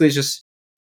 But basically, it's just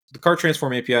the Cart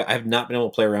Transform API. I have not been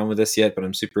able to play around with this yet, but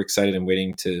I'm super excited and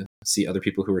waiting to see other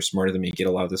people who are smarter than me get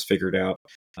a lot of this figured out.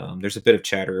 There's a bit of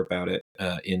chatter about it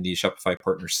in the Shopify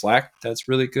Partner Slack. That's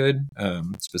really good,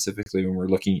 specifically when we're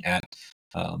looking at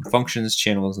functions,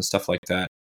 channels, and stuff like that.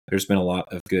 There's been a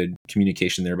lot of good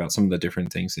communication there about some of the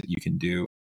different things that you can do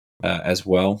as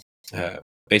well.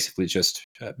 Basically, just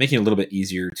making it a little bit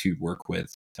easier to work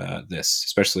with this,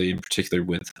 especially in particular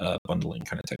with bundling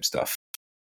kind of type stuff.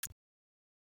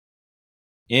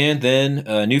 And then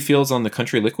new fields on the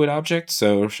country liquid object.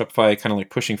 So Shopify kind of like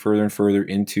pushing further and further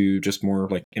into just more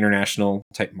like international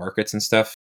type markets and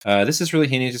stuff. This is really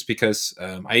handy just because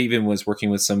I even was working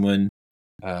with someone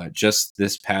just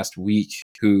this past week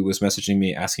who was messaging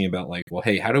me asking about like, well,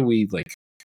 hey, how do we like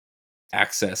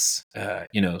access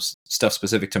stuff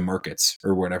specific to markets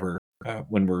or whatever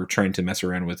when we're trying to mess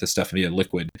around with this stuff via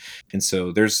liquid. And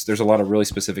so there's a lot of really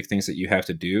specific things that you have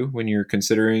to do when you're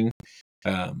considering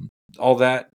all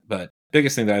that. But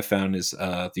biggest thing that I've found is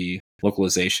the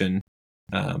localization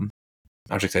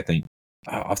object. I think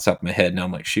off the top of my head now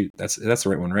I'm like, shoot, that's the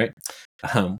right one, right?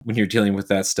 When you're dealing with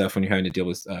that stuff, when you're having to deal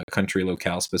with country,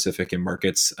 locale specific and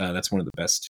markets, that's one of the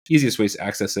best, easiest ways to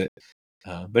access it.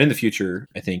 But in the future,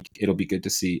 I think it'll be good to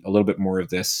see a little bit more of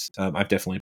this. I've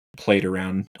definitely played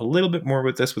around a little bit more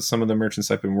with this with some of the merchants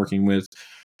I've been working with.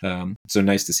 So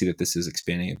nice to see that this is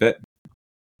expanding a bit.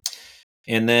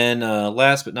 And then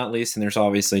last but not least, and there's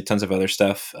obviously tons of other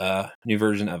stuff, new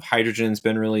version of Hydrogen's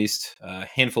been released, a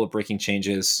handful of breaking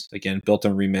changes, again, built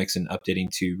on Remix and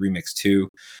updating to Remix 2.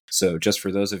 So just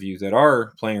for those of you that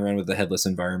are playing around with the headless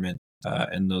environment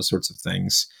and those sorts of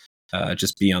things,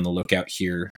 just be on the lookout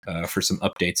here for some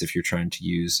updates if you're trying to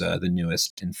use the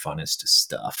newest and funnest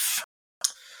stuff.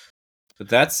 But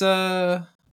that's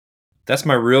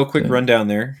my real quick rundown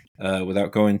there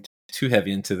without going too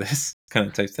heavy into this kind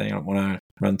of type thing. I don't want to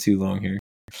run too long here.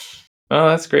 Oh,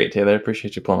 that's great, Taylor. I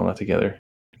appreciate you pulling that together.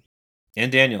 And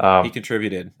Daniel, he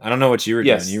contributed. I don't know what you were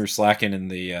doing. You were slacking in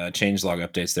the changelog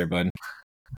updates there, bud.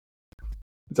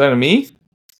 Is that me?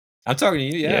 I'm talking to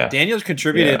you, yeah. Daniel's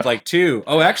contributed like 2.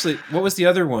 Oh, actually, what was the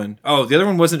other one? Oh, the other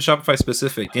one wasn't Shopify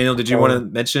specific. Daniel, did you want to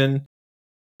mention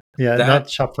that? Not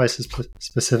Shopify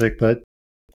specific, but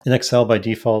in Excel by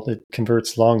default, it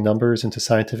converts long numbers into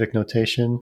scientific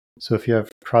notation. So if you have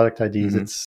product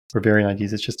IDs, or variant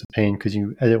IDs, it's just a pain because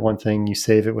you edit one thing, you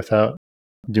save it without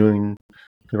doing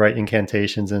the right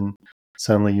incantations, and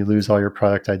suddenly you lose all your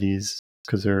product IDs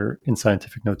because they're in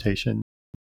scientific notation.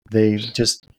 They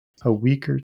just a week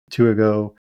or 2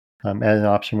 ago added an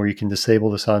option where you can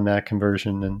disable this automatic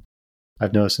conversion. And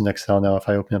I've noticed in Excel now, if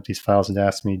I open up these files, it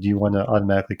asks me, do you want to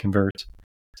automatically convert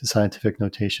to scientific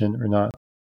notation or not?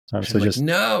 So like, just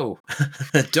no,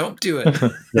 don't do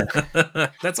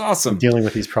it. That's awesome. Dealing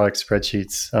with these product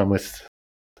spreadsheets with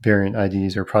variant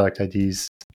IDs or product IDs,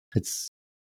 it's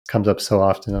comes up so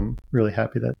often. I'm really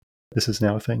happy that this is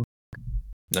now a thing.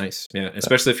 Nice. Yeah.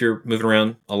 Especially if you're moving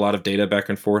around a lot of data back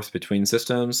and forth between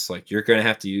systems, like you're going to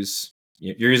have to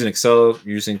you're using Excel,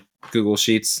 you're using Google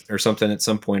Sheets or something at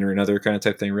some point or another kind of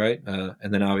type thing, right?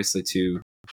 And then obviously to,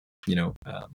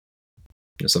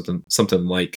 something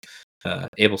like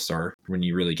AbleStar when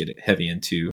you really get it heavy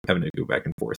into having to go back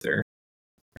and forth there.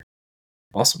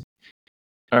 Awesome.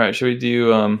 All right, should we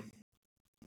do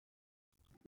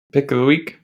pick of the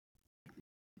week?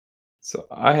 So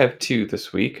I have 2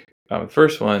 this week. The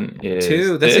first one is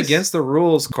 2. That's against the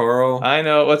rules, Carl. I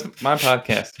know. What's my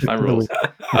podcast? My rules.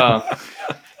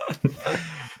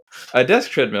 A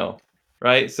desk treadmill,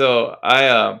 right? So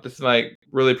I this is my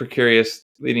really precarious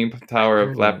leaning tower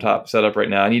of laptop setup right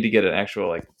now. I need to get an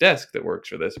actual desk that works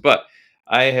for this, but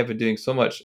I have been doing so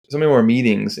much many more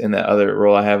meetings in that other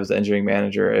role I have as engineering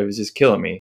manager. It was just killing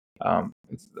me.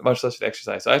 It's much less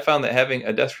exercise. So I found that having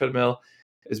a desk treadmill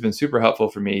has been super helpful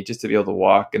for me just to be able to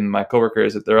walk. And my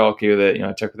coworkers, if they're all okay with it,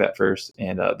 I check with that first.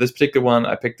 And this particular one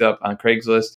I picked up on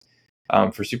Craigslist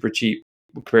for super cheap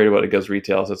compared to what it goes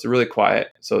retail. So it's really quiet.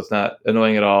 So it's not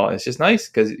annoying at all. It's just nice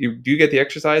because you do get the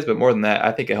exercise, but more than that,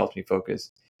 I think it helps me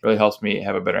focus. It really helps me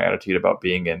have a better attitude about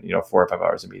being in, 4 or 5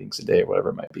 hours of meetings a day or whatever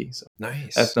it might be. So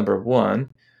Nice. that's number one.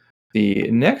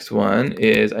 The next one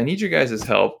is I need your guys'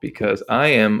 help because I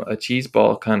am a cheese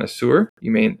ball connoisseur.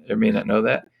 You may or may not know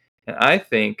that. And I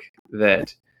think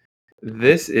that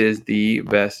this is the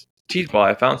best cheese ball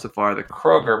I found so far, the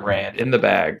Kroger brand in the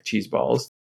bag cheese balls.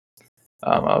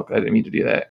 I didn't mean to do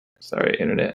that. Sorry,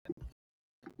 internet.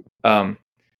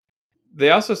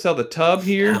 They also sell the tub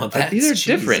here. These are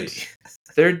cheesy. different.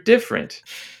 They're different.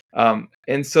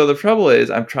 And so the trouble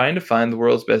is I'm trying to find the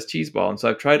world's best cheese ball. And so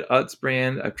I've tried Utz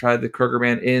brand. I've tried the Kroger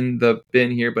brand in the bin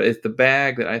here, but it's the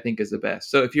bag that I think is the best.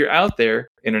 So if you're out there,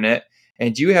 internet,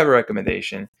 and you have a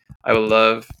recommendation, I would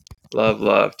love, love,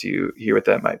 love to hear what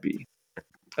that might be.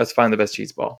 Let's find the best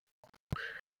cheese ball.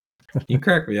 You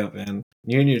crack me up, man.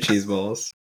 You and your cheese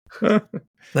balls. I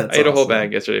ate a whole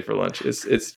bag yesterday for lunch.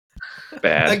 It's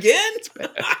bad. Again? It's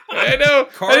bad. I know.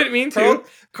 I didn't mean to.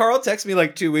 Carl texted me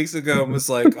like 2 weeks ago and was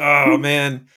like, "Oh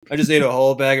man, I just ate a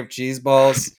whole bag of cheese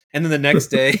balls." And then the next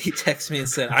day he texted me and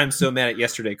said, "I'm so mad at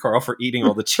yesterday, Carl, for eating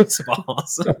all the cheese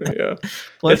balls." Yeah.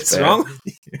 What's wrong with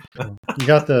you? You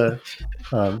got the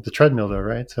treadmill though,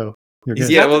 right? So you're good.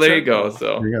 Yeah, well, there you go.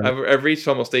 So I've reached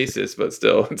homeostasis, but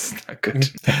still, it's not good.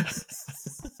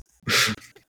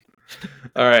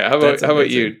 All right. How about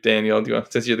you, Daniel?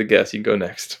 Since you're the guest, you can go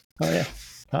next. Oh yeah.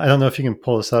 I don't know if you can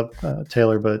pull this up,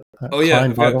 Taylor, but I've got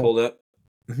it pulled up.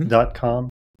 .com.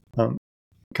 Kind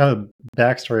of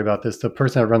backstory about this. The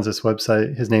person that runs this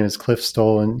website, his name is Cliff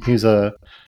Stoll, and he was a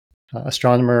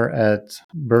astronomer at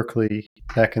Berkeley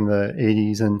back in the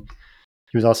 80s, and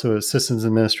he was also a systems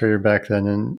administrator back then,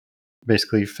 and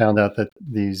basically found out that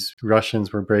these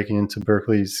Russians were breaking into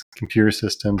Berkeley's computer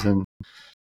systems and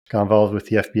got involved with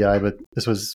the FBI. But this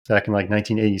was back in like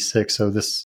 1986, so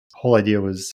this whole idea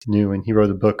was new, and he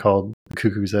wrote a book called The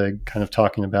Cuckoo's Egg, kind of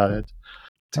talking about it.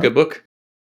 It's a good book.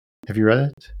 Have you read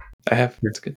it? I have.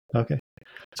 It's good. Okay.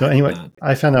 So anyway,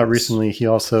 I found out recently he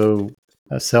also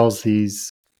sells these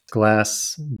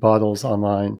glass bottles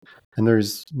online, and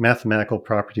there's mathematical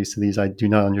properties to these I do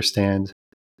not understand,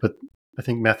 but I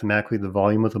think mathematically the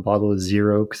volume of the bottle is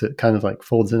 0 because it kind of like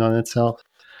folds in on itself.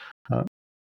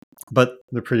 But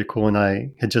they're pretty cool, and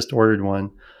I had just ordered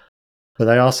one. But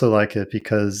I also like it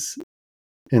because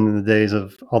in the days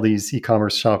of all these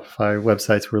e-commerce Shopify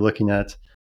websites we're looking at,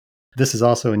 this is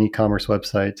also an e-commerce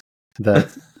website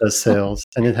that does sales,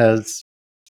 and it has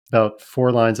about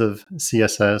 4 lines of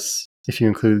CSS if you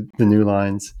include the new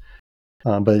lines,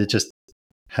 but it just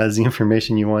has the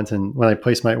information you want. And when I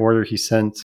placed my order, he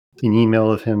sent an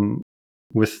email of him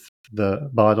with the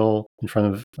bottle in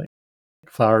front of like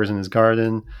flowers in his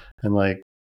garden and like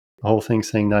the whole thing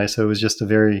saying nice. So it was just a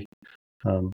very I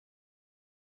don't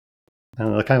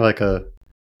know, kind of like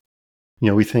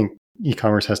we think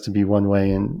e-commerce has to be one way,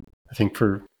 and I think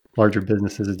for larger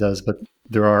businesses it does, but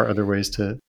there are other ways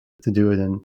to do it,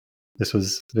 and this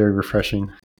was a very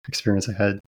refreshing experience I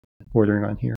had ordering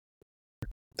on here.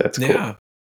 That's cool. Yeah.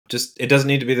 Just, it doesn't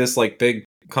need to be this like big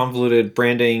convoluted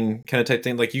branding kind of type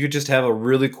thing. Like you could just have a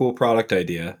really cool product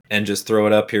idea and just throw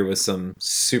it up here with some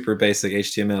super basic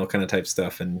HTML kind of type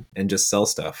stuff and just sell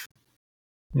stuff.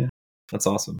 Yeah. That's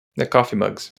awesome. The coffee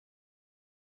mugs.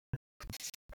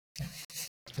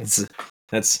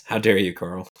 That's how dare you,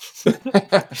 Carl.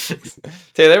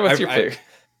 Taylor, what's your pick?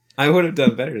 I would have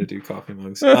done better to do coffee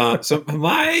mugs. So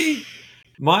my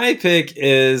pick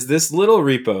is this little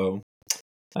repo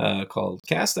called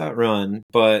Cast Out Run.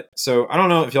 But so I don't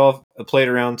know if y'all have played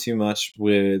around too much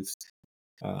with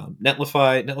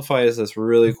Netlify. Netlify is this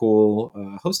really cool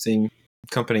hosting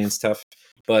company and stuff,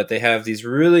 but they have these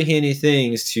really handy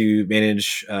things to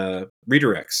manage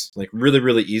redirects, like really,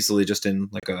 really easily, just in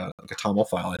like a TOML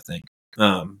file, I think.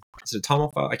 Is it a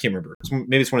TOML file? I can't remember.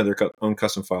 Maybe it's one of their own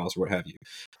custom files or what have you.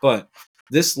 But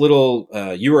this little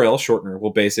URL shortener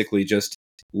will basically just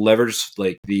leverage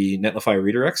like the Netlify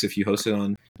redirects if you host it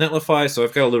on Netlify. So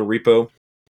I've got a little repo.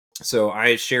 So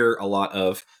I share a lot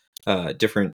of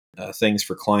different things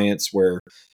for clients where,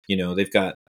 they've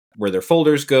got where their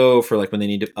folders go for like when they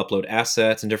need to upload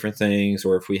assets and different things,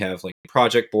 or if we have like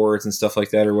project boards and stuff like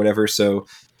that or whatever. So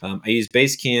I use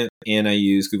Basecamp and I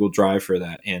use Google Drive for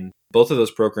that. And both of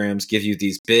those programs give you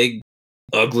these big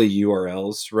ugly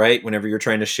URLs, right? Whenever you're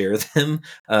trying to share them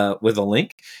with a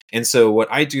link. And so what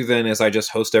I do then is I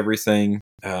just host everything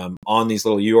on these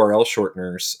little URL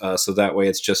shorteners. So that way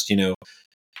it's just,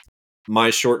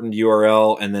 my shortened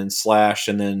URL and then /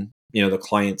 and then, the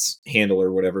client's handle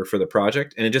or whatever for the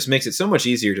project. And it just makes it so much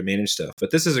easier to manage stuff.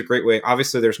 But this is a great way.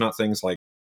 Obviously, there's not things like,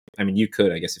 you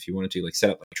could, I guess, if you wanted to, like set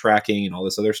up like tracking and all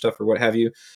this other stuff or what have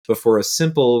you. But for a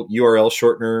simple URL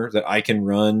shortener that I can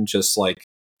run just like,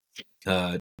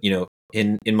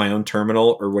 in my own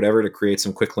terminal or whatever to create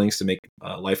some quick links to make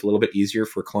life a little bit easier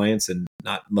for clients and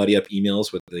not muddy up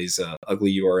emails with these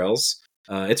ugly URLs.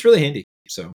 It's really handy.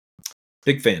 So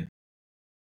big fan.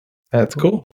 That's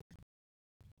cool.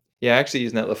 Yeah, I actually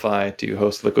use Netlify to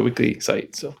host the Liquid Weekly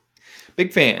site. So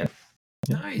big fan.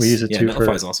 Nice. We use it too for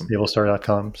Netlify's awesome.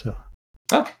 tablestar.com. So.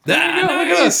 Oh, there you go. Look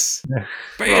at us. Yeah.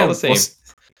 We're all the same.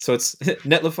 So it's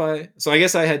Netlify. So I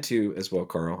guess I had to as well,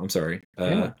 Carl. I'm sorry.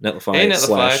 Netlify Hey,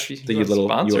 Netlify / the little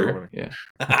sponsor. URL.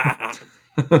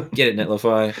 Yeah. Get it,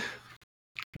 Netlify.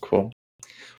 Cool.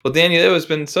 Well, Daniel, it has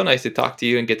been so nice to talk to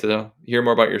you and get to hear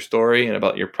more about your story and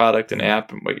about your product and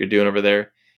app and what you're doing over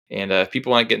there. And if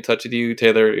people want to get in touch with you,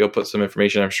 Taylor, you'll put some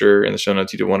information, I'm sure, in the show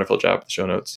notes. You do a wonderful job with the show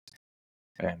notes.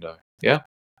 And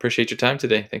appreciate your time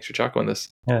today. Thanks for talking with us.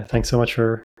 Yeah, thanks so much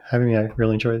for having me. I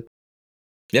really enjoyed it.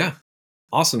 Yeah.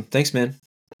 Awesome. Thanks, man.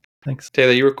 Thanks.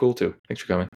 Taylor, you were cool too. Thanks for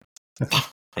coming.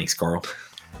 Thanks, Carl.